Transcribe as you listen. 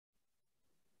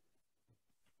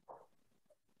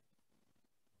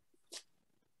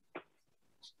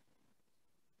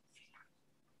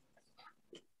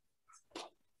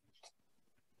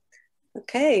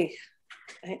Okay,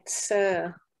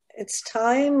 it's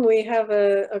time. We have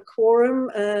a quorum,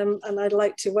 and I'd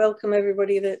like to welcome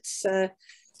everybody that's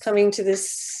coming to this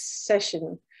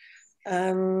session.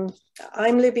 I'm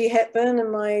Libby Hepburn, and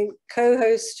my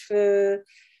co-host for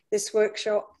this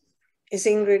workshop is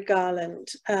Ingrid Garland.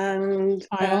 And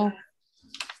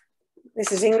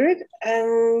this is Ingrid.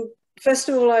 And first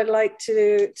of all, I'd like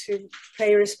to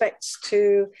pay respects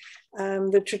to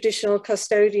the traditional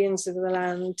custodians of the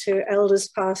land, to elders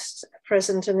past,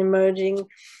 present and emerging,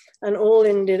 and all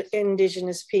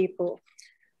Indigenous people.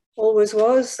 Always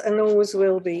was and always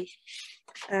will be.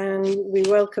 And we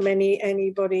welcome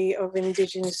anybody of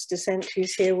Indigenous descent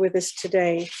who's here with us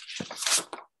today.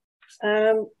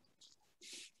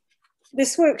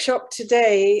 This workshop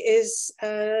today is,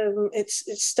 it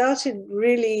started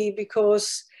really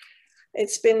because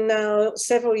it's been now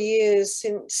several years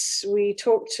since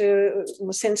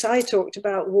I talked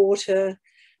about water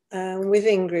with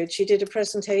Ingrid. She did a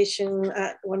presentation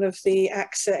at one of the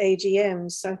ACSA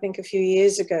AGMs, I think a few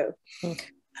years ago.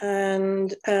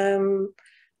 And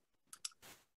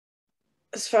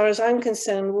as far as I'm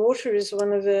concerned, water is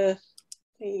one of the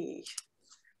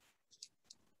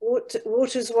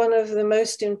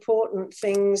most important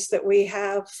things that we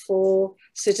have for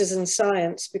citizen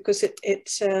science, because it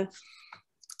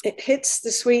hits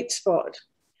the sweet spot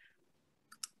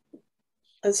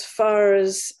as far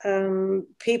as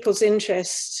people's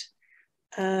interest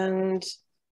and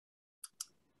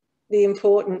the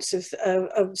importance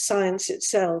of science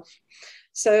itself.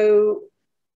 So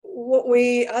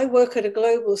I work at a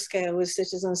global scale with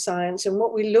citizen science, and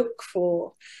what we look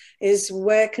for is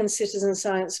where can citizen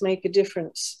science make a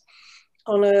difference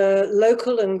on a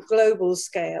local and global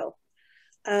scale.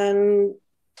 And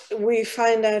we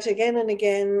find out again and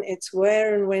again, it's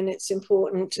where and when it's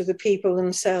important to the people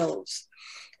themselves.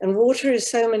 And water is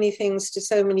so many things to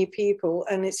so many people,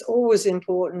 and it's always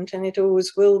important, and it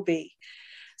always will be.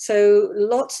 So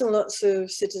lots and lots of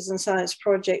citizen science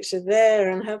projects are there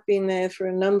and have been there for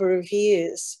a number of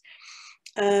years.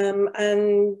 And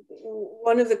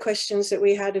one of the questions that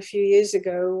we had a few years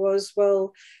ago was,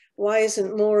 well, why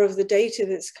isn't more of the data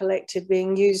that's collected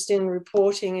being used in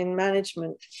reporting and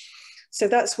management? So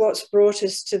that's what's brought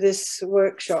us to this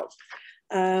workshop,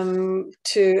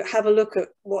 to have a look at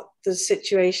what the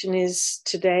situation is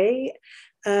today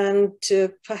and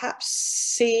to perhaps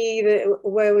see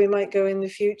where we might go in the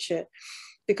future,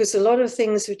 because a lot of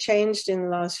things have changed in the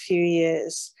last few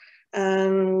years.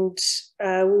 And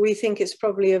we think it's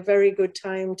probably a very good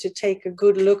time to take a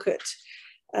good look at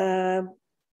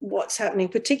what's happening,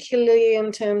 particularly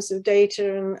in terms of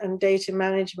data and data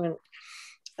management.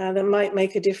 That might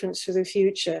make a difference for the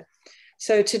future.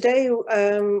 So today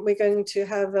we're going to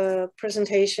have a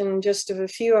presentation just of a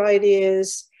few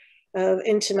ideas of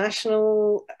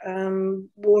international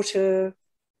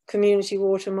community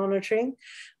water monitoring,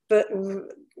 but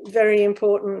very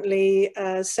importantly,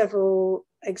 several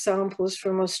examples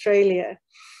from Australia.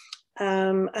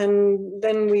 And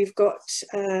then we've got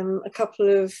a couple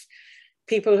of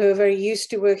people who are very used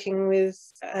to working with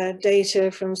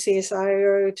data from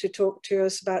CSIRO to talk to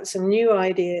us about some new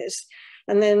ideas.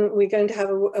 And then we're going to have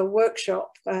a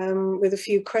workshop with a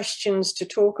few questions to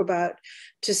talk about,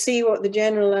 to see what the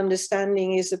general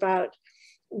understanding is about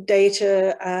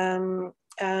data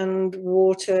and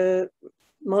water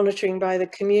monitoring by the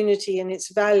community and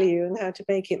its value, and how to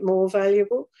make it more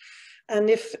valuable. And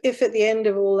if at the end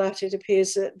of all that, it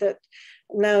appears that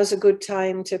now is a good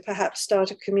time to perhaps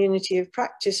start a community of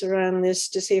practice around this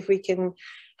to see if we can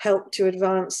help to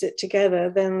advance it together,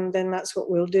 then that's what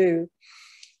we'll do.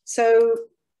 So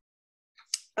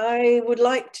I would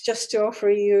like to offer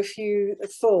you a few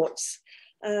thoughts.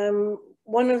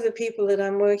 One of the people that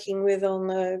I'm working with on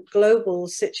the global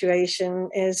situation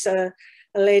is a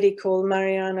lady called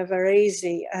Mariana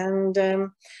Varese. And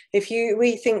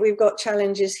we think we've got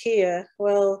challenges here,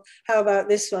 well, how about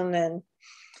this one then?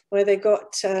 Where they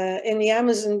got, in the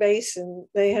Amazon basin,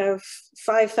 they have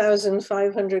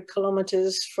 5,500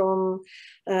 kilometers from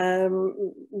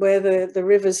where the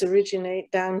rivers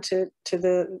originate down to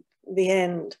the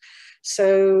end.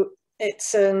 So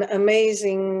it's an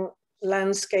amazing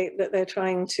landscape that they're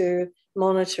trying to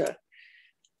monitor.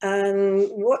 And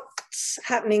what's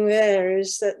happening there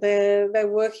is that they're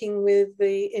working with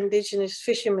the indigenous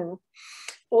fishermen,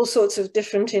 all sorts of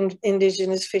different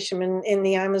indigenous fishermen in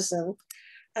the Amazon.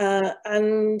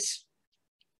 And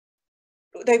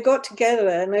they've got together,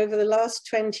 and over the last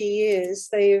 20 years,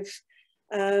 they've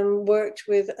worked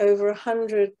with over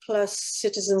 100 plus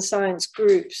citizen science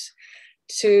groups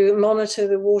to monitor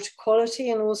the water quality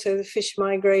and also the fish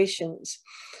migrations.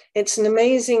 it's an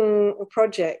amazing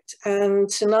project. And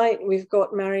tonight we've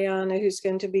got Mariana, who's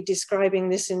going to be describing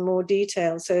this in more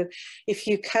detail. So if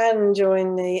you can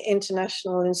join the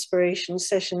International Inspiration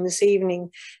session this evening,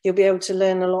 you'll be able to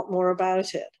learn a lot more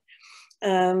about it.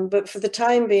 But for the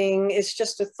time being, it's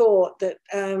just a thought that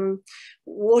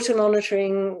water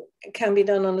monitoring can be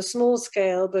done on a small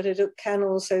scale, but it can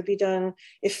also be done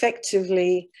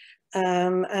effectively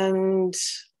and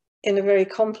in a very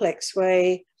complex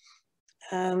way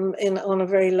on a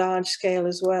very large scale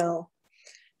as well.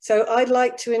 So I'd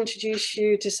like to introduce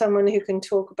you to someone who can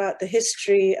talk about the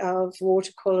history of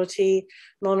water quality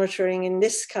monitoring in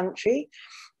this country.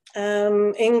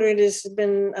 Ingrid has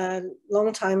been a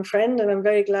long-time friend, and I'm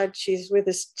very glad she's with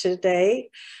us today.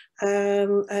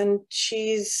 And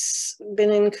she's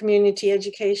been in community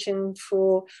education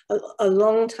for a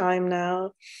long time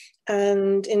now.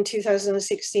 And in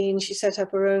 2016, she set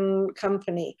up her own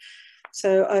company.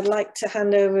 So I'd like to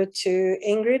hand over to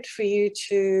Ingrid for you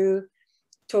to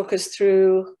talk us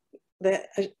through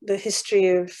the history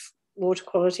of water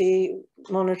quality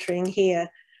monitoring here.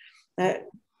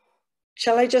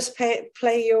 Shall I just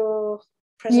play your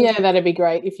presentation? Yeah, that'd be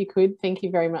great if you could. Thank you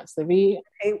very much, Libby.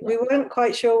 Okay, we weren't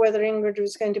quite sure whether Ingrid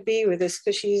was going to be with us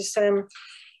because she's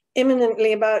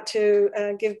imminently about to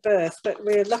give birth, but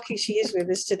we're lucky she is with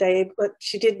us today, but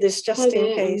she did this just in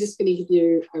case. I'm just going to give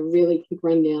you a really quick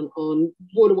rundown on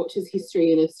Water Watch's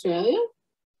history in Australia.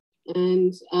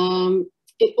 And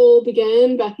it all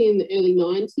began back in the early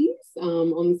 90s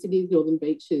on Sydney's northern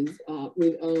beaches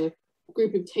with a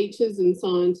group of teachers and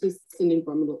scientists and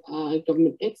environmental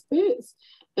government experts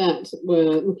that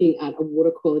were looking at a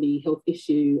water quality health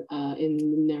issue in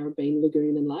the Narrabeen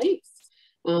Lagoon and lakes.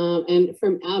 And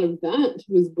from out of that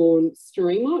was born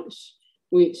StreamWatch,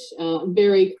 which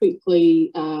very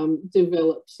quickly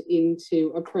developed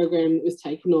into a program that was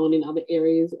taken on in other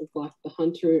areas of like the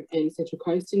Hunter and Central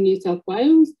Coast in New South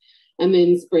Wales, and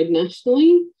then spread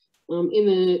nationally. In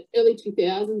the early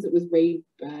 2000s, it was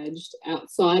rebadged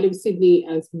outside of Sydney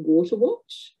as Water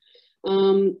Watch.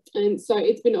 And so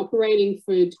it's been operating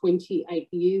for 28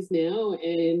 years now,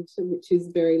 and which is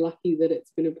very lucky that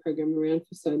it's been a program around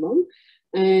for so long.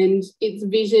 And its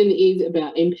vision is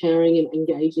about empowering and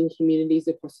engaging communities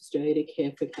across Australia to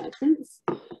care for catchments.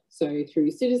 So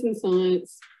through citizen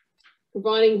science,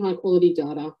 providing high quality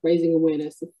data, raising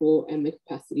awareness for and the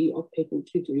capacity of people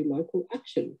to do local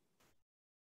action.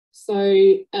 So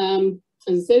as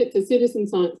I said, it's a citizen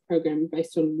science program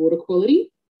based on water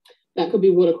quality. That could be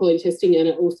water quality testing, and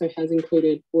it also has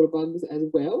included water bugs as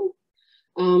well.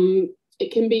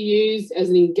 It can be used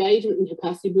as an engagement and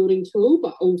capacity building tool,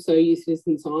 but also a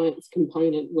citizen science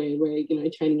component where we're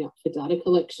training up for data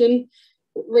collection.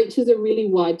 It reaches a really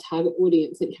wide target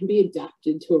audience. It can be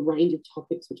adapted to a range of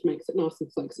topics, which makes it nice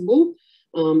and flexible.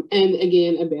 And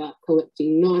again, about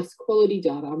collecting nice quality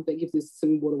data that gives us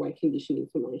some waterway condition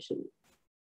information.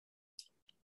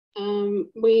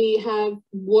 We have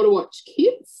Water Watch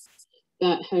kits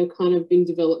that have kind of been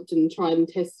developed and tried and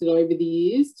tested over the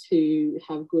years to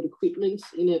have good equipment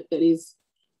in it that is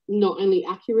not only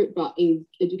accurate but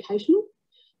educational.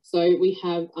 So we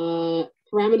have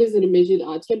parameters that are measured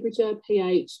are temperature,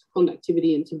 pH,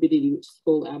 conductivity and turbidity, which is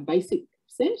called our basic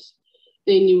set.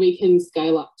 Then we can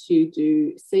scale up to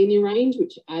do senior range,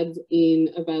 which adds in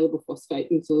available phosphate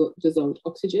and dissolved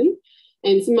oxygen.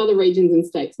 And some other regions and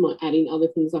states might add in other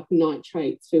things like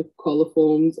nitrates for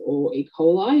coliforms or E.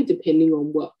 coli, depending on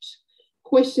what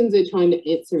questions they're trying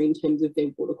to answer in terms of their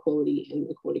water quality and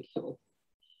aquatic health.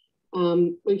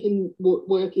 We can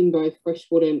work in both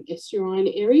freshwater and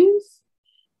estuarine areas.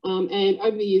 And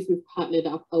over the years, we've partnered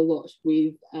up a lot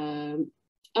with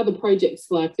other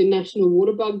projects like the National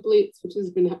Water Bug Blitz, which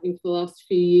has been happening for the last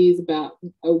few years about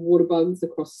water bugs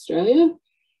across Australia.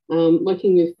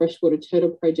 Working with freshwater turtle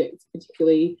projects,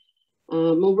 particularly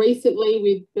more recently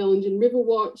with Bellingen River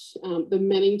Watch, the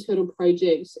Manning Turtle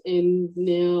Project, and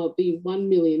now the 1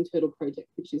 Million Turtle Project,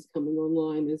 which is coming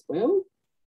online as well.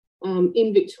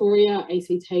 In Victoria,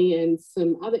 ACT and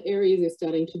some other areas are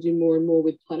starting to do more and more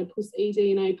with platypus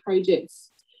eDNA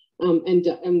projects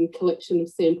and collection of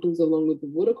samples along with the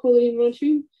water quality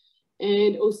monitoring,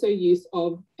 and also use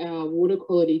of our water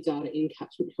quality data in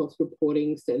catchment health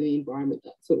reporting, state of the environment,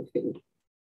 that sort of thing.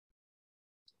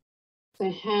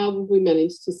 So how have we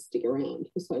managed to stick around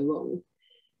for so long?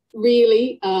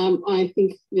 Really, I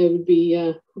think there would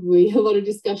be probably a lot of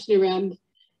discussion around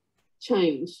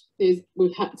change.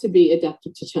 We've had to be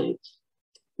adaptive to change.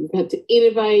 We've had to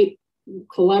innovate,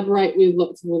 collaborate with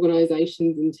lots of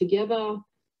organisations and together,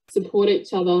 support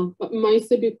each other, but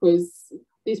mostly because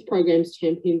this program is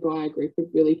championed by a group of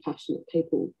really passionate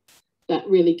people that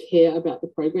really care about the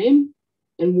program.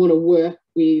 and want to work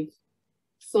with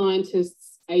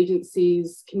scientists,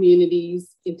 agencies,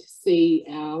 communities, and to see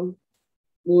our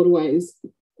waterways,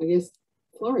 I guess,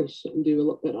 flourish and do a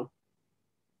lot better.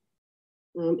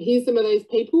 Here's some of those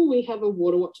people. We have a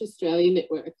Water Watch Australia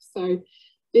network. So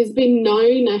there's been no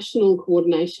national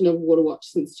coordination of Water Watch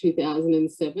since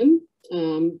 2007.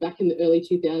 Back in the early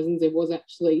 2000s, there was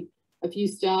actually a few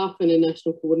staff and a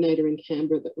national coordinator in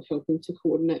Canberra that were helping to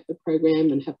coordinate the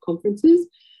program and have conferences.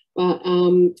 But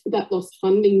that lost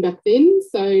funding back then.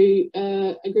 So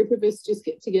a group of us just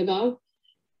get together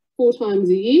 4 times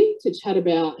a year to chat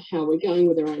about how we're going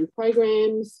with our own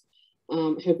programs.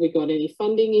 Have we got any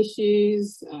funding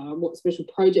issues? What special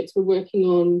projects we're working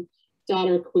on,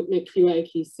 data equipment,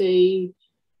 QA/QC,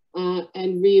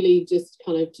 and really just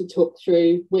kind of to talk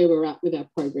through where we're at with our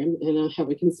program and how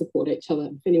we can support each other.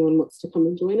 If anyone wants to come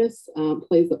and join us,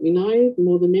 please let me know, the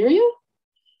more the merrier.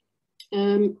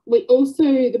 We also,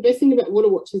 the best thing about Water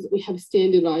Watch is that we have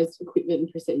standardised equipment and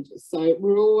procedures. So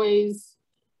we're always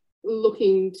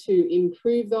looking to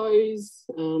improve those,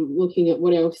 looking at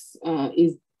what else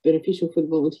is beneficial for the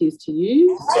volunteers to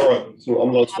use. Sorry, so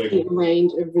I'm not speaking. A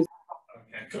range of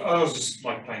okay, I was just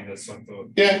like playing this, so I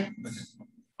thought. Yeah.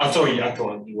 I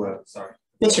thought you were, sorry.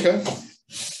 That's okay.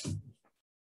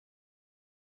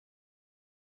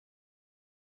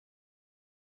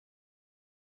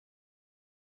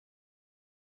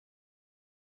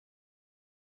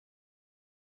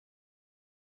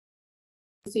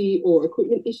 or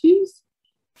equipment issues.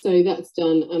 So that's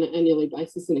done on an annually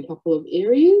basis in a couple of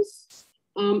areas.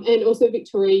 And also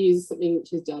Victoria uses something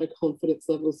which is data confidence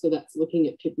level. So that's looking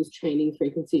at people's training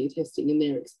frequency of testing and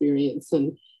their experience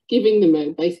and giving them a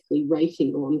basically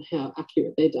rating on how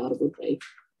accurate their data would be.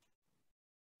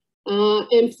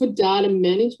 And for data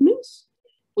management,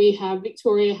 we have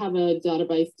Victoria have a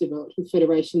database developed with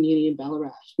Federation Union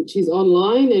Ballarat, which is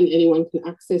online and anyone can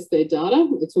access their data.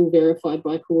 It's all verified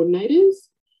by coordinators.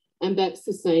 And that's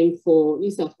the same for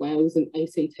New South Wales and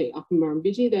ACT Upper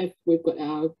Murrumbidgee. We've got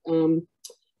our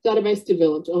database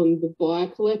developed on the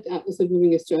BioCollect Atlas of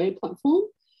Living Australia platform.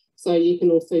 So you can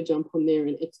also jump on there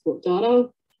and export data.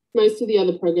 Most of the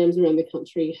other programs around the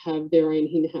country have their own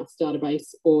in-house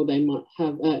database, or they might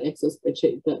have an Excel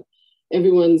spreadsheet, but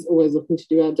everyone's always looking to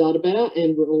do our data better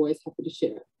and we're always happy to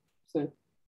share it. So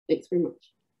thanks very much.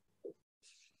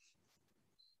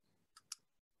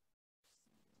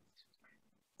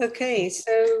 Okay,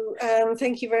 so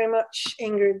thank you very much,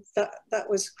 Ingrid. That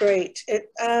was great.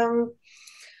 It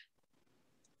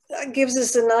that gives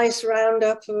us a nice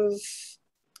roundup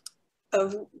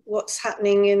of what's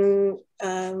happening in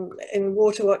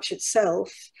Water Watch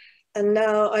itself. And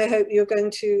now I hope you're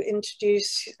going to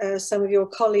introduce some of your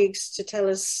colleagues to tell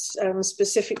us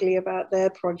specifically about their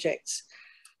projects.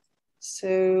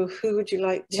 So who would you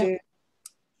like to?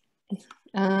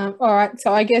 All right,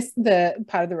 so I guess the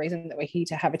part of the reason that we're here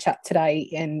to have a chat today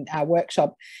in our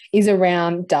workshop is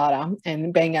around data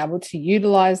and being able to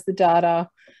utilise the data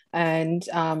and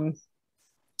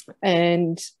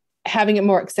having it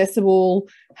more accessible,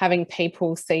 having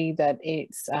people see that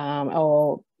it's,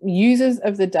 or users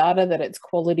of the data, that it's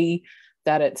quality,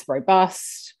 that it's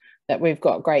robust, that we've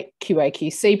got great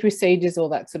QA/QC procedures, all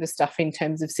that sort of stuff in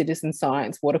terms of citizen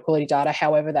science, water quality data,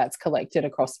 however that's collected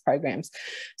across programs.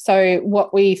 So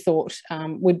what we thought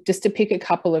would just to pick a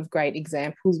couple of great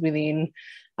examples within,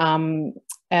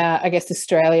 I guess,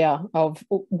 Australia of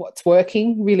what's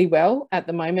working really well at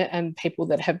the moment and people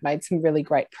that have made some really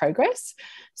great progress.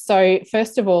 So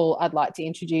first of all, I'd like to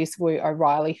introduce Wu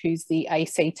O'Reilly, who's the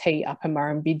ACT Upper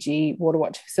Murrumbidgee Water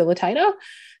Watch Facilitator.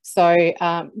 So,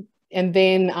 and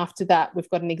then after that, we've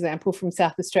got an example from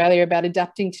South Australia about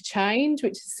adapting to change,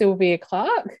 which is Sylvia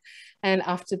Clark. And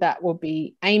after that will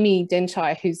be Amy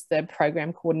Denchai, who's the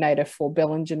program coordinator for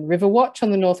Bellingen River Watch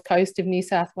on the north coast of New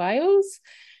South Wales.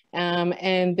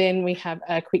 And then we have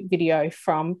a quick video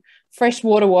from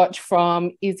Freshwater Watch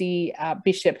from Izzy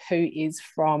Bishop, who is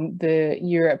from the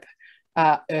Europe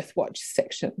Earthwatch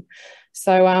section.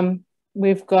 So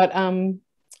we've got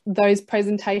those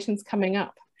presentations coming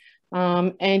up.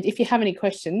 And if you have any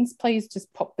questions, please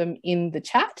just pop them in the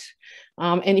chat.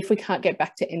 And if we can't get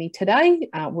back to any today,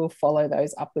 we'll follow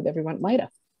those up with everyone later.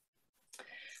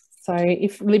 So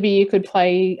if Libby, you could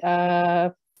play.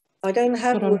 I don't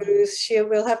have Wu.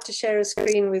 We'll have to share a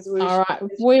screen with Wu. All right.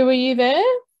 Wu, were you there?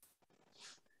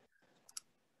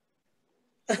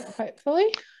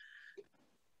 Hopefully.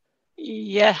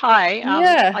 Yeah, hi.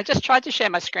 Yeah. I just tried to share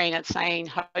my screen. It's saying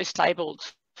host tabled.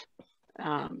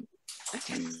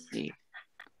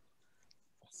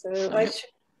 So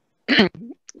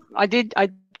I did.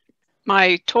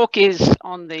 My talk is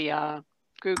on the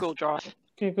Google Drive.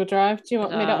 Google Drive. Do you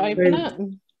want me to open it?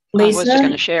 I was just going Lisa,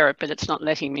 to share it, but it's not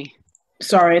letting me.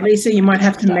 sorry, Lisa, you might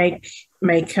have to make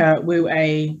Wu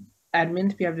a admin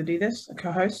to be able to do this, a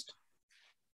co-host.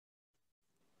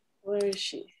 Where is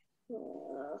she?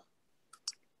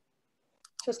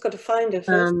 Just got to find her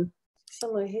first.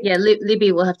 Somewhere here. Yeah,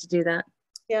 Libby will have to do that.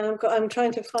 Yeah, I'm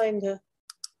trying to find her.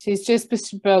 She's just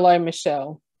below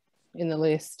Michelle in the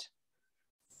list.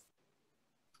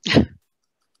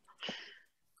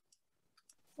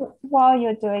 While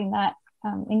you're doing that,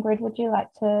 Ingrid, would you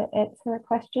like to answer a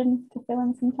question to fill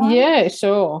in some time? Yeah,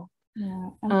 sure. Yeah.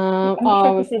 I'm not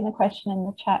sure if you've seen the question in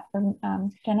the chat from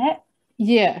Jeanette.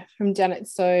 Yeah, from Janet.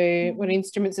 So what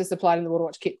instruments are supplied in the Water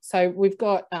Watch kit? So we've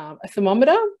got a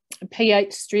thermometer,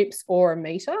 pH strips or a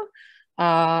meter,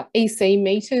 EC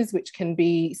meters, which can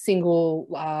be single,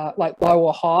 like low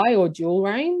or high or dual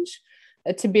range,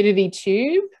 a turbidity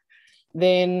tube.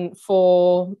 Then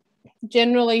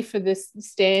generally for the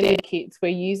standard kits, we're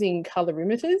using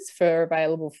colorimeters for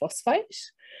available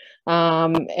phosphate,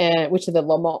 which are the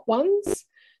Lomot ones.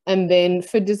 And then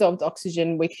for dissolved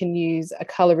oxygen, we can use a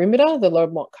colorimeter, the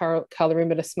Lomot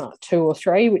colorimeter Smart 2 or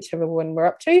 3, whichever one we're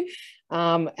up to.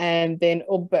 And then,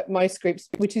 but most groups,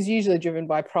 which is usually driven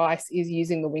by price, is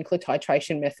using the Winkler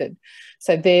titration method.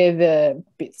 So they're the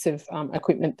bits of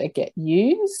equipment that get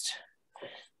used.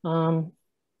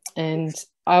 And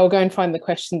I will go and find the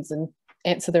questions and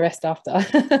answer the rest after.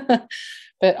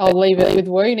 But I'll leave it with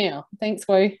Wu now. Thanks,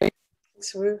 Wu.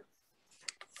 Thanks, Wu.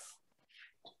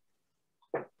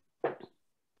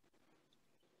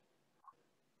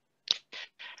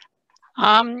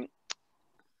 Not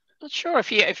sure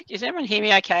if is everyone hear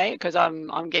me okay? Because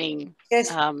I'm getting.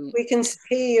 Yes, we can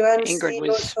hear you and Ingrid see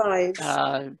your slides.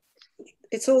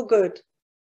 It's all good.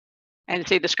 And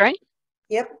see the screen?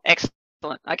 Yep.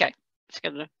 Excellent. Okay.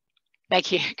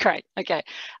 Thank you. Great. Okay.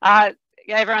 Yeah,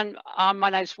 everyone, my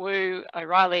name's Wu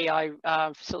O'Reilly. I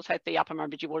facilitate the Upper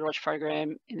Murrumbidgee Water Watch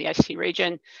program in the ACSA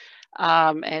region.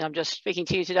 And I'm just speaking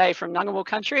to you today from Ngunnawal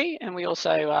country. And we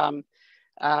also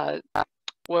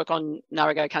work on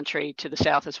Ngurrago country to the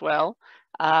south as well.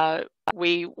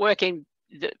 We work in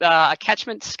a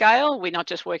catchment scale. We're not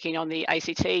just working on the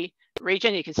ACT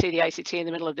region. You can see the ACT in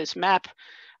the middle of this map.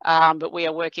 But we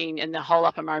are working in the whole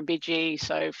Upper Murrumbidgee,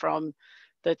 so from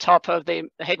the top of the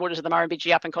headwaters of the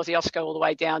Murrumbidgee up in Kosciuszko all the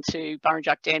way down to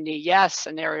Burrinjuck Dam near Yass,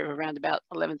 an area of around about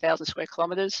 11,000 square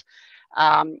kilometres.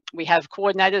 We have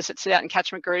coordinators that sit out in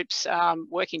catchment groups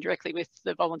working directly with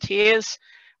the volunteers.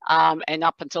 And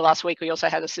up until last week, we also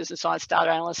had a citizen science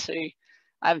data analyst who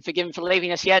I haven't forgiven for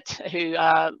leaving us yet, who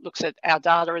looks at our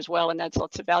data as well and adds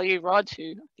lots of value, Rod,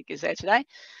 who I think is there today.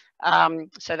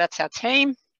 So that's our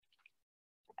team.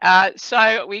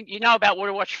 So you know about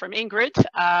Water Watch from Ingrid.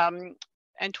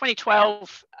 In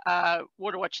 2012,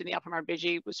 Water Watch in the Upper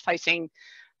Murrumbidgee was facing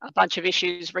a bunch of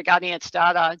issues regarding its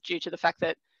data due to the fact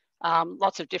that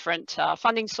lots of different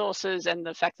funding sources and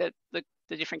the fact that the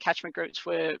different catchment groups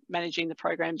were managing the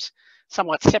programs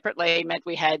somewhat separately meant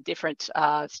we had different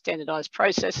standardized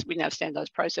processes. We didn't have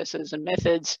standardized processes and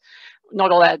methods.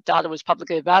 Not all our data was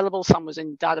publicly available. Some was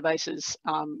in databases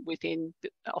within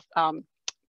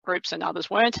groups and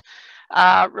others weren't.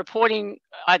 Reporting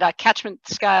at a catchment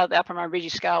scale, the Upper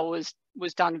Murrumbidgee scale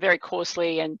was done very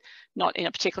coarsely and not in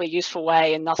a particularly useful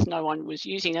way, and thus no one was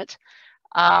using it.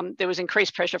 There was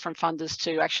increased pressure from funders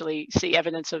to actually see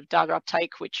evidence of data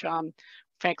uptake, which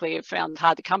frankly I found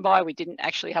hard to come by. We didn't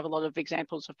actually have a lot of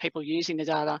examples of people using the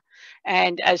data.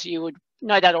 And as you would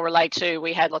know that or relate to,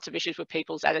 we had lots of issues with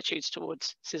people's attitudes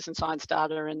towards citizen science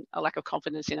data and a lack of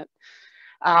confidence in it.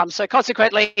 So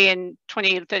consequently, in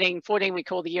 2013-14, we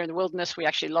called the Year in the Wilderness. We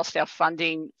actually lost our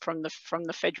funding from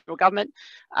the federal government.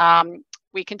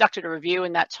 We conducted a review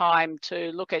in that time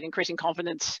to look at increasing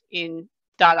confidence in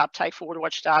data uptake for Water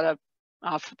Watch data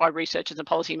by researchers and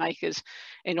policymakers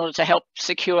in order to help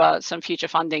secure some future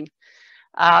funding.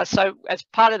 So as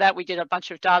part of that, we did a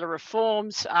bunch of data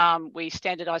reforms. We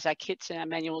standardized our kits and our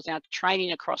manuals and our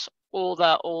training across all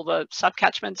the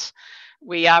subcatchments.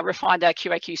 We refined our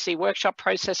QA/QC workshop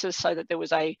processes so that there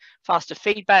was a faster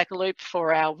feedback loop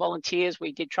for our volunteers.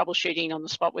 We did troubleshooting on the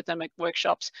spot with them at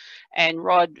workshops, and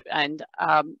Rod and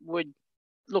would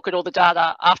look at all the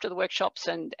data after the workshops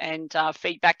and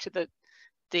feedback to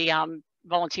the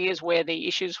volunteers where the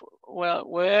issues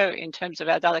were in terms of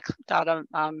our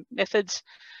data methods,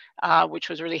 which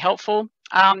was really helpful.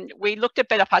 We looked at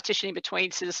better partitioning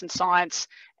between citizen science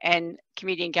and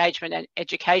community engagement and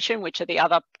education, which are the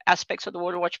other aspects of the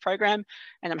Water Watch program.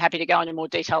 And I'm happy to go into more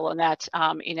detail on that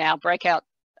in our breakout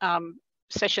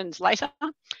sessions later.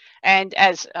 And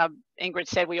as Ingrid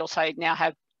said, we also now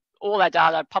have all our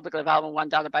data publicly available in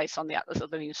one database on the Atlas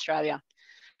of Living Australia.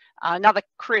 Another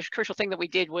crucial thing that we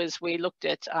did was we looked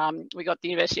at, we got the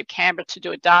University of Canberra to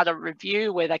do a data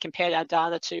review where they compared our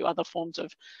data to other forms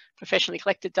of professionally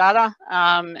collected data.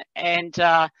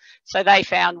 So they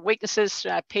found weaknesses,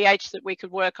 pH that we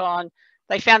could work on.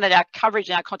 They found that our coverage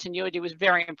and our continuity was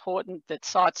very important, that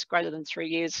sites greater than 3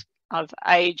 years of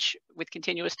age with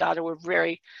continuous data were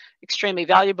extremely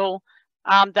valuable.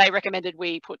 They recommended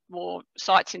we put more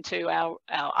sites into our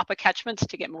upper catchments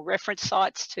to get more reference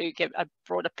sites to get a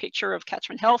broader picture of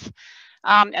catchment health.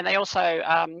 And they also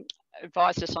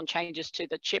advised us on changes to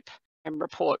the CHIP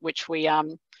report, which we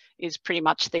is pretty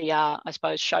much the, I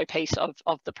suppose, showpiece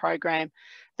of the program.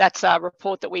 That's a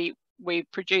report that we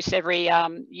produce every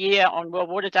year on World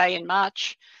Water Day in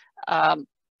March.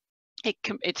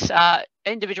 It's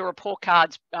individual report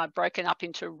cards broken up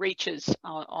into reaches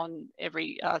on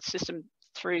every system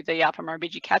through the Upper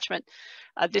Murrumbidgee catchment.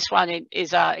 This one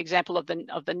is an example of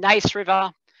the Nace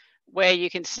River, where you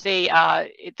can see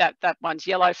that one's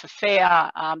yellow for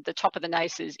fair. The top of the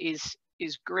Nace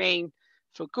is green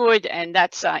for good, and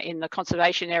that's in the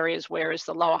conservation areas, whereas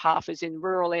the lower half is in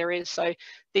rural areas. So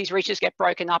these reaches get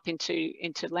broken up into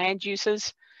land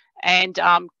uses, and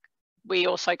we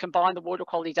also combine the water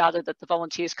quality data that the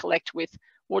volunteers collect with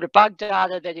water bug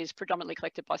data that is predominantly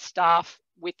collected by staff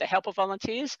with the help of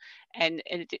volunteers, and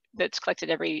that's collected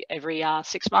every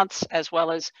 6 months, as well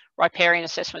as riparian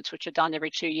assessments, which are done every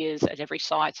 2 years at every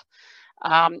site.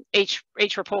 Each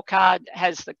report card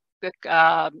has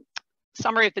the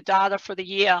summary of the data for the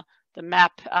year, the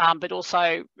map, but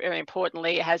also very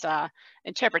importantly, it has a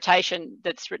interpretation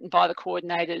that's written by the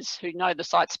coordinators who know the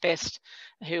sites best,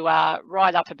 who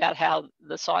write up about how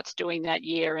the site's doing that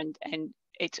year, and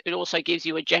it also gives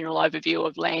you a general overview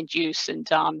of land use and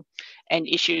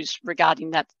issues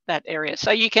regarding that area.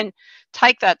 So you can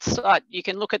take that site, you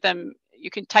can look at them, you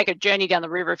can take a journey down the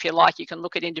river if you like, you can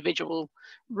look at individual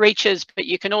reaches, but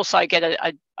you can also get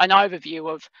an overview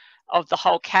of the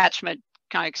whole catchment,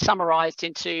 kind of summarized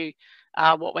into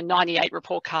what were 98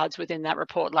 report cards within that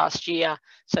report last year,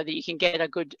 so that you can get a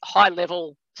good high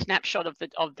level snapshot of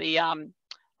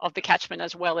the catchment,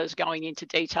 as well as going into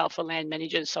detail for land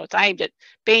managers. So it's aimed at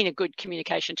being a good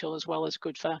communication tool as well as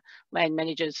good for land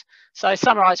managers. So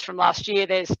summarised from last year,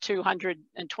 there's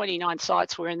 229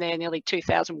 sites were in there, nearly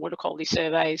 2,000 water quality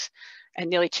surveys, and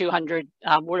nearly 200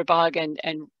 water bug and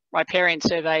riparian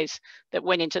surveys that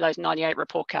went into those 98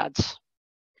 report cards.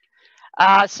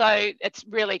 So it's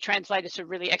really translated to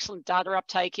really excellent data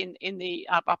uptake in the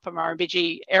Upper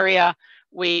Murrumbidgee area.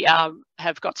 We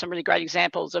have got some really great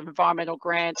examples of environmental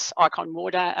grants. Icon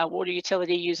Water, our water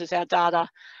utility, uses our data,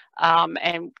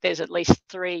 and there's at least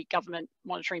 3 government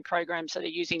monitoring programs that are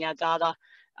using our data,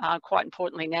 quite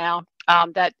importantly now.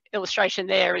 That illustration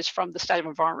there is from the State of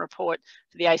Environment report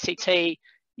for the ACT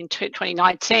in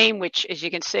 2019, which, as you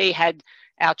can see, had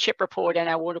our CHIP report and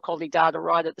our water quality data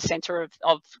right at the centre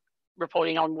of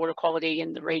reporting on water quality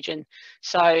in the region.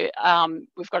 So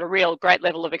we've got a great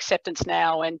level of acceptance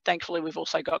now, and thankfully we've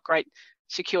also got great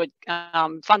secured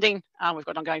funding. We've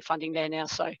got ongoing funding there now.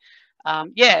 So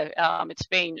it's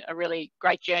been a really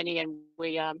great journey, and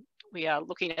we are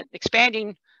looking at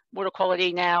expanding water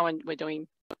quality now, and we're doing,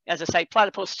 as I say,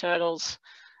 platypus, turtles,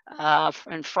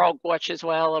 and frog watch as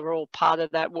well are all part of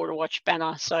that water watch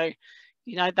banner. So,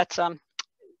 you know, that's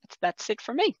it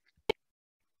from me.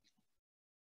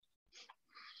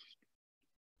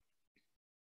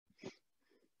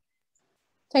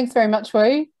 Thanks very much,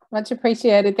 Wu. Much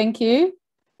appreciated. Thank you.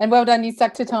 And well done, you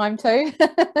stuck to time too. Did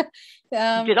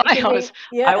I?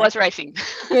 I was racing.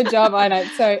 Good job, I know.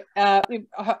 So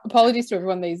apologies to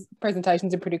everyone, these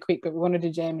presentations are pretty quick, but we wanted to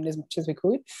jam in as much as we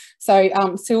could.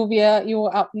 So Sylvia,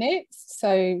 you're up next.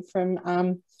 So from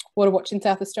Water Watch in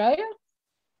South Australia.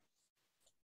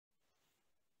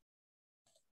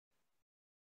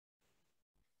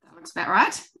 That looks about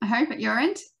right, I hope, at your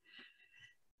end.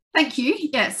 Thank you.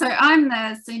 Yeah, so I'm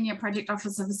the Senior Project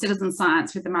Officer for Citizen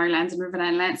Science with the Murraylands and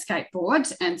Riverland Landscape Board,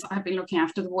 and so I've been looking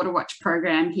after the Water Watch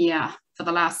program here for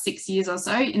the last 6 years or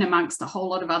so, in amongst a whole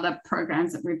lot of other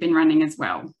programs that we've been running as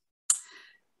well.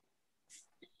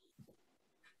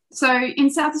 So in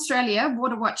South Australia,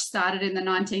 Water Watch started in the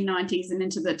 1990s and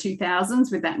into the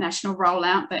 2000s with that national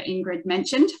rollout that Ingrid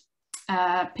mentioned.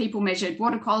 People measured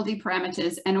water quality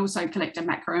parameters and also collected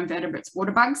macroinvertebrates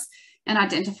water bugs and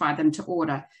identify them to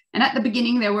order. And at the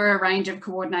beginning, there were a range of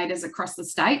coordinators across the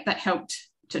state that helped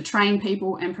to train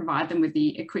people and provide them with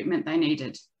the equipment they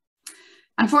needed.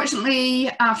 Unfortunately,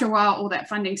 after a while, all that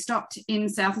funding stopped in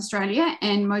South Australia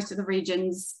and most of the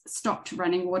regions stopped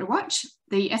running Water Watch.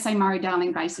 The SA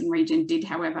Murray-Darling Basin region did,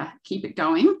 however, keep it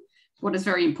going, what is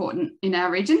very important in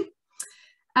our region.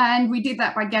 And we did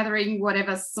that by gathering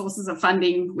whatever sources of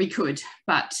funding we could,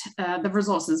 but the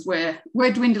resources were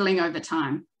dwindling over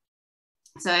time.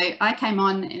 So I came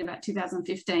on in about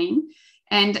 2015,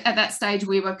 and at that stage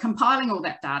we were compiling all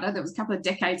that data. There was a couple of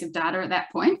decades of data at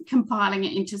that point, compiling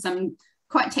it into some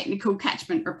quite technical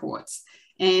catchment reports.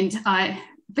 And I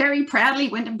very proudly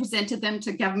went and presented them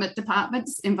to government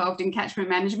departments involved in catchment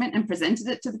management and presented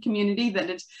it to the community that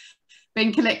had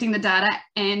been collecting the data,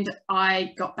 and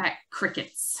I got back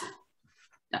crickets.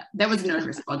 There was no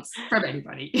response from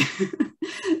anybody.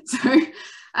 So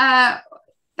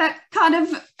that kind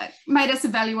of made us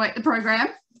evaluate the program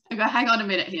and go, hang on a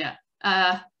minute here.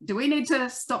 Do we need to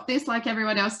stop this like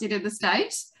everyone else did in the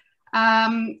state?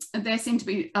 There seemed to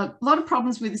be a lot of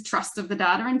problems with trust of the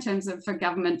data in terms of for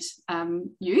government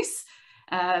use.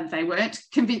 They weren't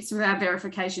convinced with our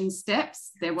verification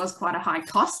steps. There was quite a high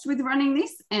cost with running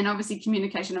this, and obviously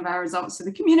communication of our results to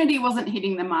the community wasn't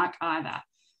hitting the mark either.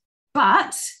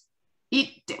 But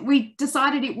we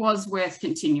decided it was worth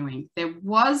continuing. There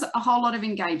was a whole lot of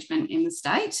engagement in the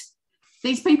state.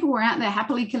 These people were out there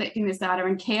happily collecting this data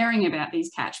and caring about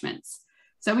these catchments.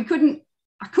 So I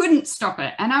couldn't stop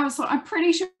it. And I was like, I'm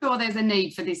pretty sure there's a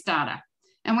need for this data.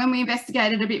 And when we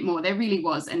investigated a bit more, there really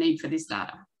was a need for this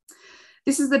data.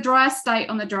 This is the driest state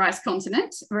on the driest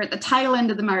continent. We're at the tail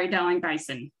end of the Murray-Darling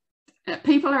Basin.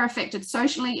 People are affected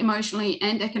socially, emotionally,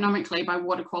 and economically by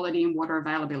water quality and water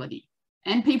availability.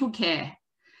 And people care.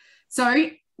 So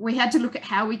we had to look at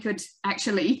how we could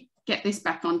actually get this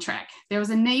back on track. There was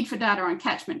a need for data on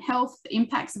catchment health, the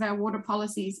impacts of our water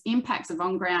policies, impacts of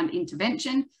on-ground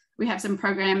intervention. We have some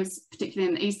programs, particularly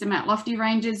in the Eastern Mount Lofty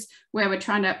ranges, where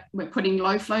we're putting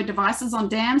low flow devices on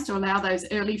dams to allow those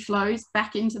early flows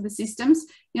back into the systems.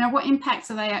 You know, what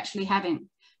impacts are they actually having?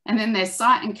 And then there's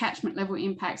site and catchment level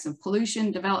impacts of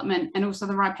pollution, development, and also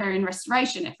the riparian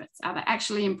restoration efforts. Are they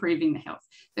actually improving the health?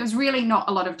 There was really not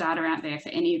a lot of data out there for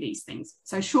any of these things.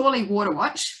 So surely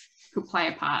WaterWatch could play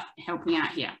a part helping out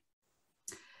here.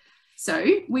 So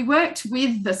we worked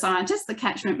with the scientists, the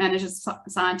catchment managers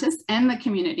scientists, and the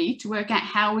community to work out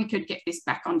how we could get this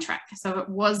back on track. So it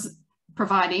was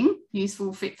providing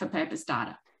useful fit for purpose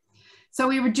data. So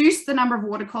we reduced the number of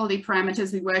water quality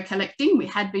parameters we were collecting. We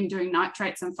had been doing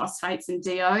nitrates and phosphates and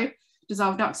DO,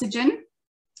 dissolved oxygen,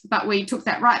 but we took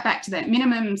that right back to that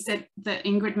minimum set that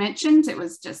Ingrid mentioned. It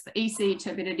was just the EC,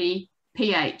 turbidity,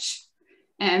 pH.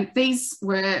 And these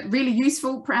were really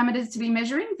useful parameters to be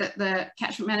measuring that the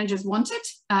catchment managers wanted.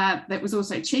 That was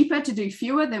also cheaper to do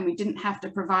fewer, then we didn't have to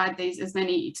provide these as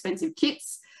many expensive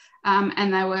kits.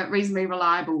 And they were reasonably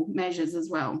reliable measures as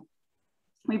well.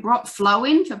 We brought flow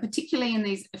in, for particularly in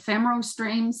these ephemeral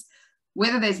streams,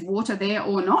 whether there's water there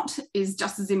or not is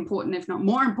just as important, if not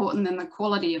more important, than the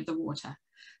quality of the water.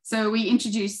 So we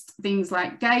introduced things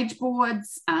like gauge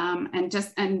boards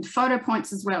and photo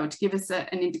points as well to give us an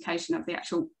indication of the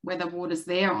actual whether water's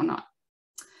there or not.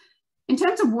 In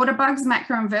terms of water bugs,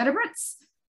 macroinvertebrates,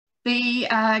 the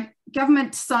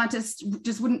government scientists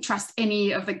just wouldn't trust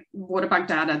any of the water bug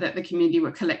data that the community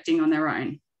were collecting on their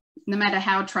own, no matter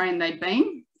how trained they'd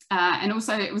been. And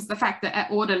also it was the fact that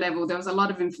at order level, there was a lot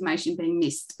of information being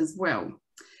missed as well.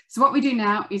 So what we do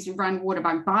now is we run water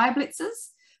bug bio-blitzes,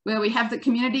 where we have the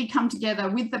community come together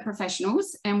with the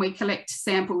professionals and we collect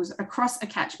samples across a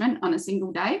catchment on a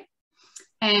single day.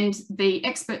 And the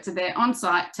experts are there on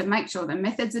site to make sure the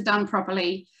methods are done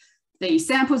properly, the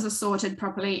samples are sorted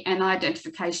properly, and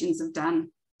identifications are done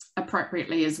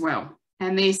appropriately as well.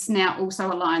 And this now also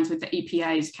aligns with the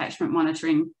EPA's catchment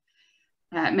monitoring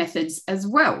methods as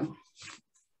well.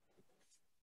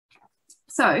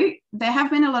 So there have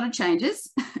been a lot of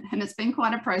changes and it's been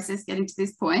quite a process getting to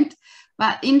this point,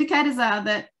 but indicators are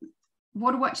that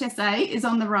WaterWatch SA is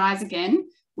on the rise again.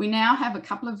 We now have a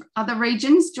couple of other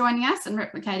regions joining us and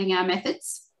replicating our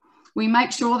methods. We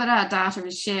make sure that our data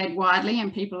is shared widely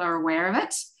and people are aware of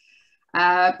it.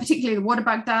 Particularly the water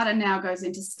bug data now goes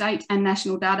into state and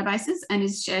national databases and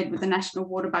is shared with the National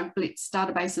Water Bug Blitz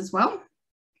database as well.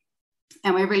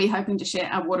 And we're really hoping to share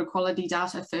our water quality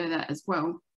data further as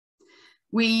well.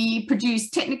 We produce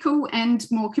technical and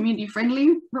more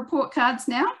community-friendly report cards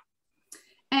now.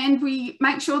 And we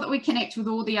make sure that we connect with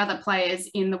all the other players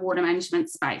in the water management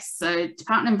space. So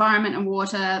Department of Environment and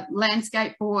Water,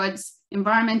 landscape boards,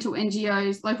 environmental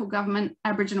NGOs, local government,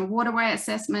 Aboriginal waterway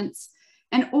assessments,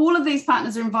 and all of these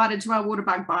partners are invited to our water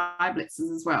bug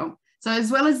bio-blitzes as well. So as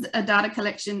well as a data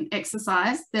collection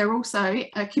exercise, they're also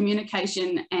a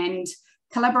communication and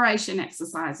collaboration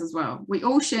exercise as well. We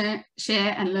all share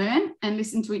and learn and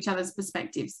listen to each other's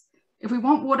perspectives. If we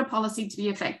want water policy to be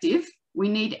effective, we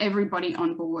need everybody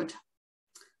on board.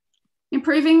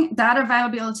 Improving data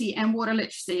availability and water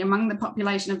literacy among the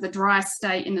population of the driest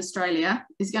state in Australia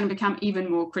is going to become even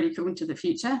more critical into the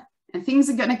future, and things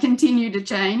are going to continue to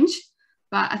change.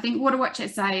 But I think Waterwatch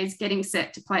SA is getting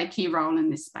set to play a key role in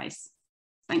this space.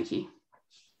 Thank you.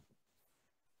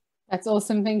 That's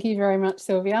awesome. Thank you very much,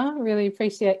 Sylvia. Really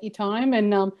appreciate your time,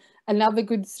 and another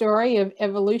good story of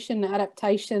evolution,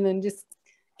 adaptation, and just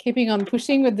keeping on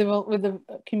pushing with the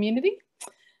community.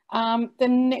 The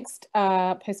next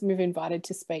person we've invited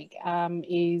to speak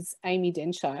is Amy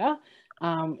Denshire.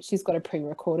 She's got a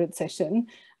pre-recorded session.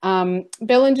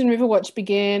 Bellingen Riverwatch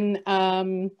began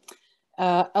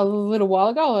a little while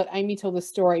ago. I'll let Amy tell the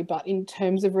story, but in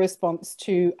terms of response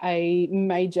to a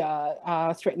major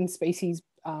threatened species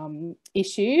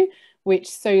issue, which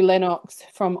Sue Lennox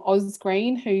from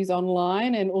Ozgreen, who's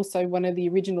online and also one of the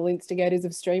original instigators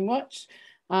of Streamwatch,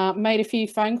 made a few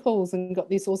phone calls and got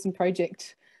this awesome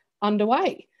project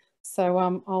underway. So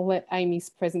I'll let Amy's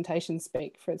presentation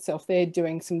speak for itself. They're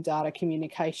doing some data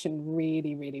communication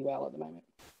really, really well at the moment.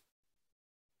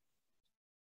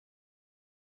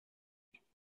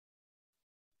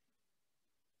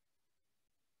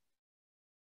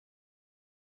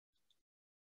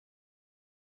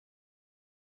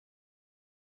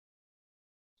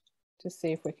 Just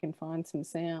see if we can find some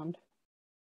sound.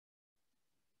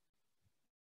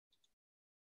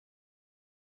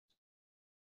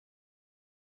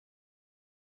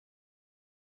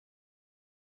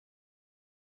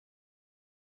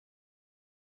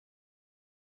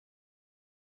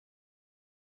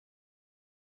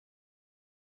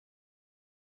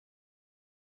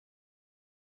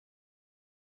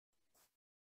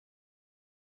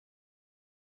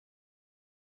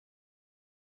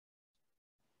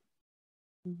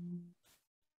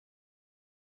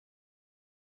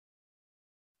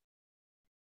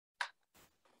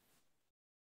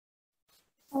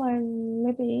 Hello,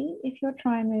 Libby. If you're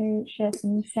trying to share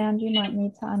some sound, you might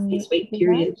need to unmute. 6-week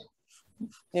period.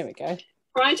 There we go.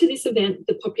 Prior to this event,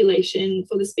 the population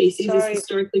for the species is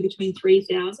historically between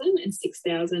 3,000 and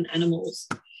 6,000 animals.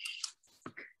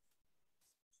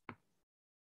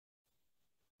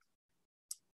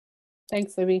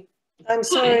 Thanks, Libby. I'm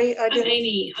sorry. Hi, I'm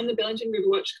Amy. I'm the Bellingen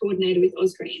Riverwatch coordinator with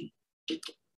Ozgreen.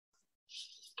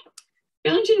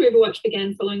 Bellingen Riverwatch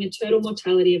began following a turtle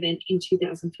mortality event in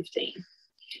 2015.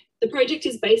 The project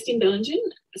is based in Bellingen,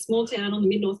 a small town on the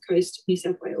mid-north coast of New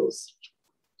South Wales.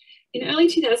 In early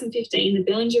 2015, the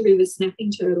Bellinger River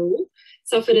snapping turtle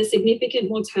suffered a significant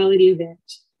mortality event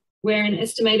where an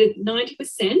estimated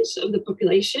 90% of the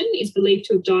population is believed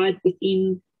to have died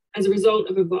as a result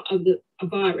of a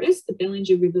virus, the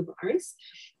Bellinger River virus,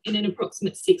 in an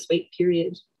approximate 6-week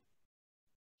period.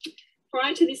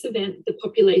 Prior to this event, the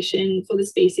population for the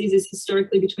species is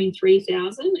historically between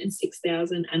 3,000 and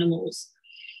 6,000 animals.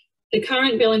 The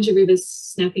current Bellinger River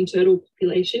snapping turtle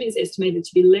population is estimated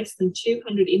to be less than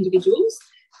 200 individuals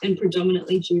and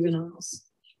predominantly juveniles.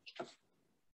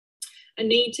 A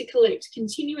need to collect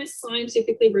continuous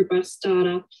scientifically robust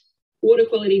data, water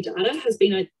quality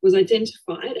data, was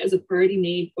identified as a priority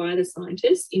need by the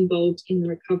scientists involved in the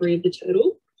recovery of the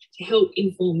turtle to help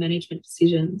inform management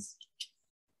decisions.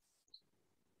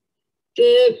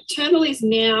 The turtle is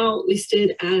now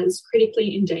listed as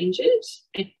critically endangered.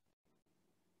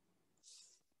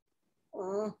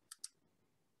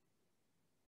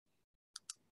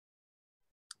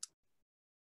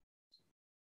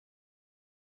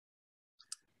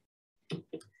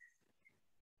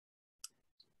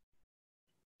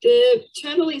 The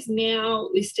turtle is now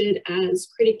listed as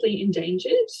critically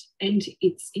endangered and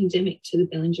it's endemic to the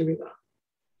Bellinger River.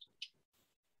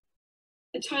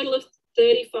 A total of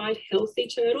 35 healthy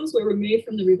turtles were removed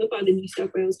from the river by the New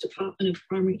South Wales Department of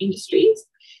Primary Industries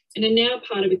and are now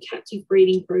part of a captive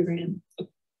breeding program,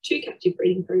 two captive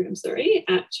breeding programs, sorry,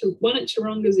 one at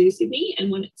Taronga Zoo, Sydney, and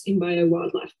one at Symbio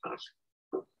Wildlife Park.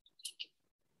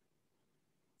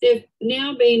 There have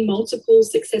now been multiple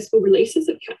successful releases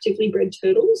of captively bred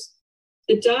turtles.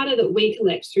 The data that we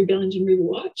collect through Bellingen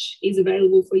Riverwatch is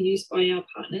available for use by our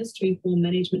partners to inform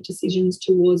management decisions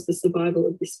towards the survival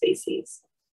of this species.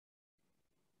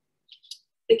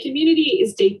 The community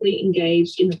is deeply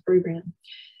engaged in the program,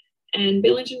 and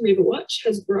Bellingen Riverwatch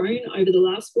has grown over the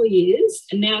last 4 years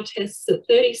and now tests at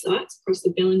 30 sites across the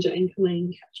Bellinger and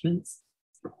Culzean catchments.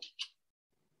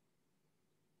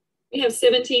 We have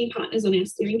 17 partners on our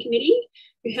steering committee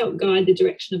who help guide the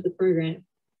direction of the program.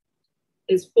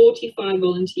 There's 45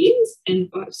 volunteers and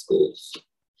 5 schools.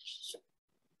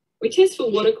 We test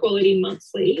for water quality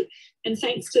monthly, and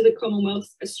thanks to the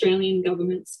Commonwealth Australian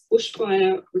Government's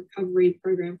Bushfire Recovery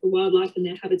Program for Wildlife and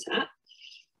Their Habitat,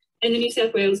 and the New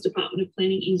South Wales Department of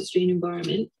Planning, Industry and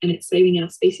Environment and its Saving Our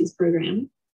Species program,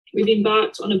 we've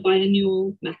embarked on a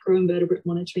biannual macroinvertebrate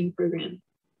monitoring program.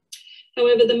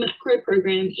 However, the macro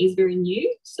program is very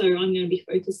new, so I'm going to be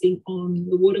focusing on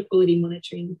the water quality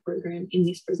monitoring program in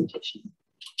this presentation.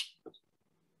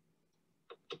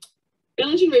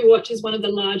 Bellingen Rewatch is one of the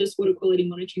largest water quality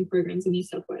monitoring programs in New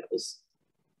South Wales.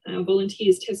 Our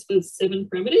volunteers test for 7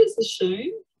 parameters as shown.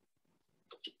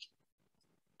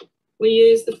 We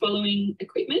use the following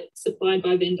equipment supplied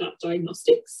by Vendart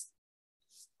Diagnostics.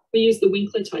 We use the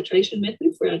Winkler titration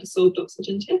method for our dissolved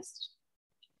oxygen test.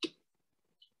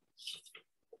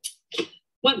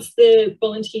 Once the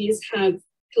volunteers have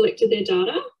collected their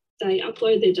data, they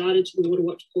upload their data to the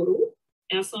WaterWatch portal.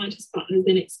 Our scientist partners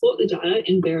then export the data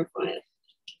and verify it.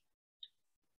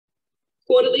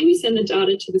 Quarterly, we send the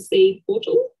data to the SEED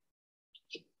portal.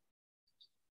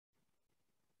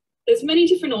 There's many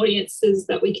different audiences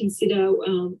that we consider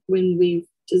when we've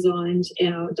designed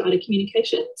our data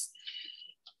communications.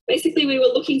 Basically, we were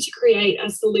looking to create a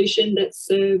solution that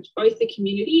served both the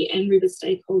community and river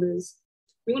stakeholders.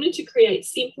 We wanted to create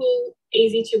simple,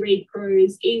 easy to read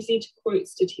prose, easy to quote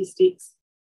statistics,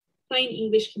 plain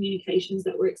English communications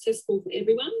that were accessible for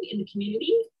everyone in the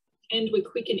community and were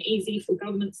quick and easy for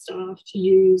government staff to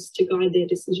use to guide their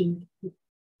decision making.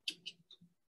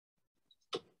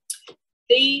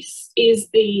 This is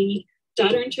the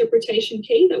data interpretation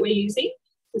key that we're using.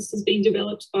 This has been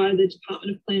developed by the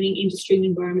Department of Planning, Industry and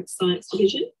Environment Science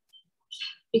Division.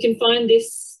 You can find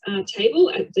this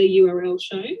table at the URL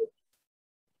shown.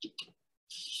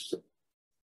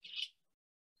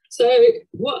 So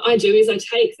what I do is I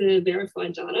take the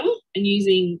verified data and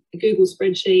using a Google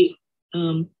spreadsheet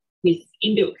with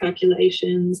inbuilt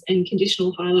calculations and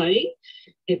conditional highlighting,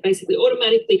 it basically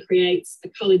automatically creates a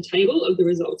coloured table of the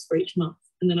results for each month.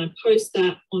 And then I post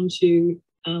that onto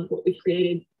what we've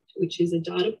created, which is a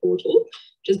data portal,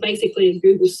 which is basically a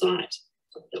Google site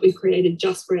that we've created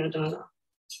just for our data.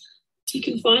 You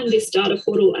can find this data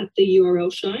portal at the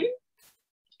URL shown.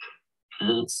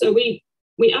 So we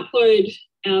upload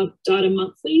our data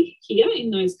monthly here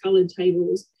in those coloured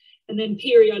tables, and then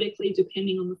periodically,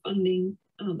 depending on the funding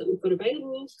that we've got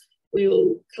available,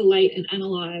 we'll collate and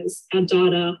analyse our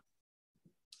data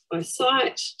by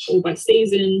site or by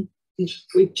season.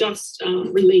 We've just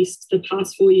released the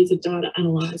past 4 years of data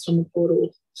analysed on the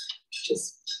portal, which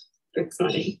is very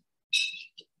exciting.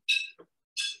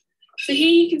 So here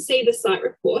you can see the site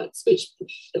reports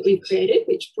that we've created,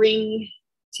 which bring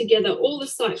together all the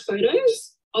site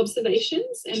photos,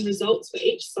 observations and results for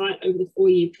each site over the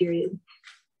 4-year period.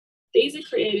 These are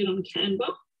created on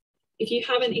Canva. If you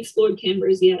haven't explored Canva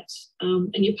as yet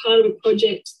and you're part of a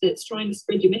project that's trying to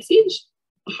spread your message,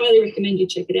 I highly recommend you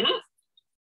check it out.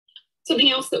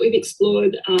 Something else that we've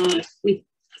explored with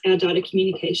our data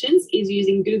communications is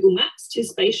using Google Maps to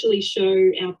spatially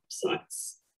show our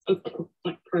sites of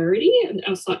priority and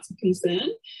our sites of concern.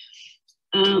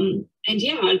 And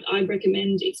yeah, I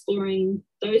recommend exploring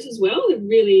those as well. They're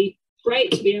really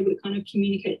great to be able to kind of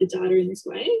communicate the data in this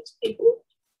way to people.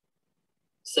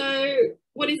 So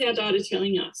what is our data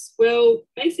telling us? Well,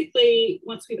 basically,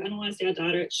 once we've analysed our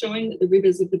data, it's showing that the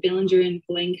rivers of the Bellinger and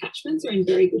Culleen catchments are in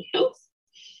very good health.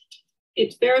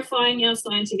 It's verifying our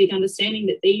scientific understanding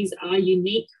that these are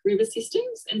unique river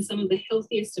systems and some of the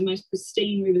healthiest and most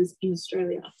pristine rivers in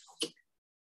Australia.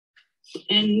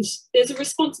 And there's a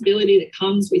responsibility that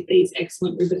comes with these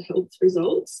excellent river health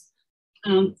results.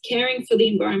 Caring for the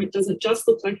environment doesn't just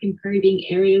look like improving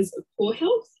areas of poor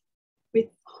health.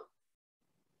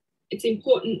 It's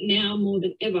important now more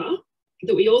than ever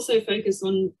that we also focus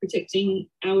on protecting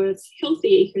our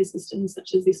healthy ecosystems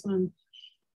such as this one,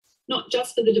 not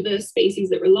just for the diverse species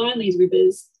that rely on these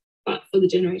rivers, but for the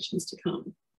generations to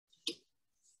come.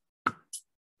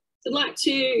 So I'd like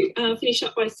to finish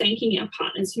up by thanking our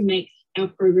partners who make our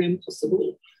program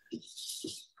possible.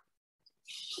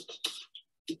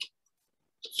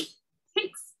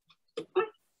 Thanks. Bye.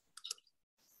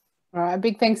 All right, a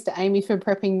big thanks to Amy for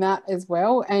prepping that as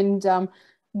well. And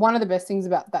one of the best things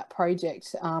about that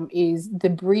project is the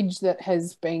bridge that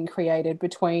has been created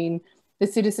between the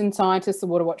citizen scientists, the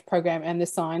WaterWatch program, and the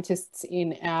scientists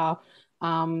in our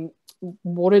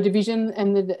water division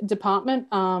and the department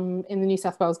in the New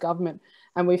South Wales government.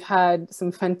 And we've had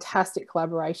some fantastic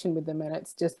collaboration with them, and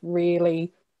it's just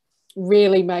really,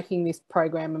 really making this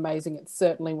program amazing. It's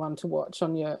certainly one to watch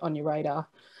on your radar.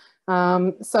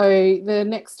 So the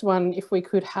next one, if we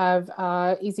could have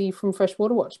Izzy from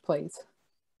Freshwater Watch, please.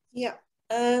 Yeah,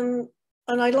 and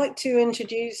I'd like to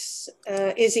introduce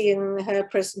Izzy in her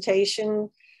presentation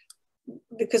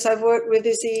because I've worked with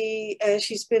Izzy.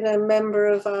 She's been a member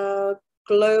of our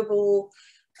global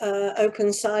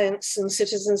open science and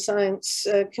citizen science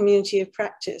community of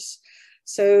practice.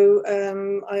 So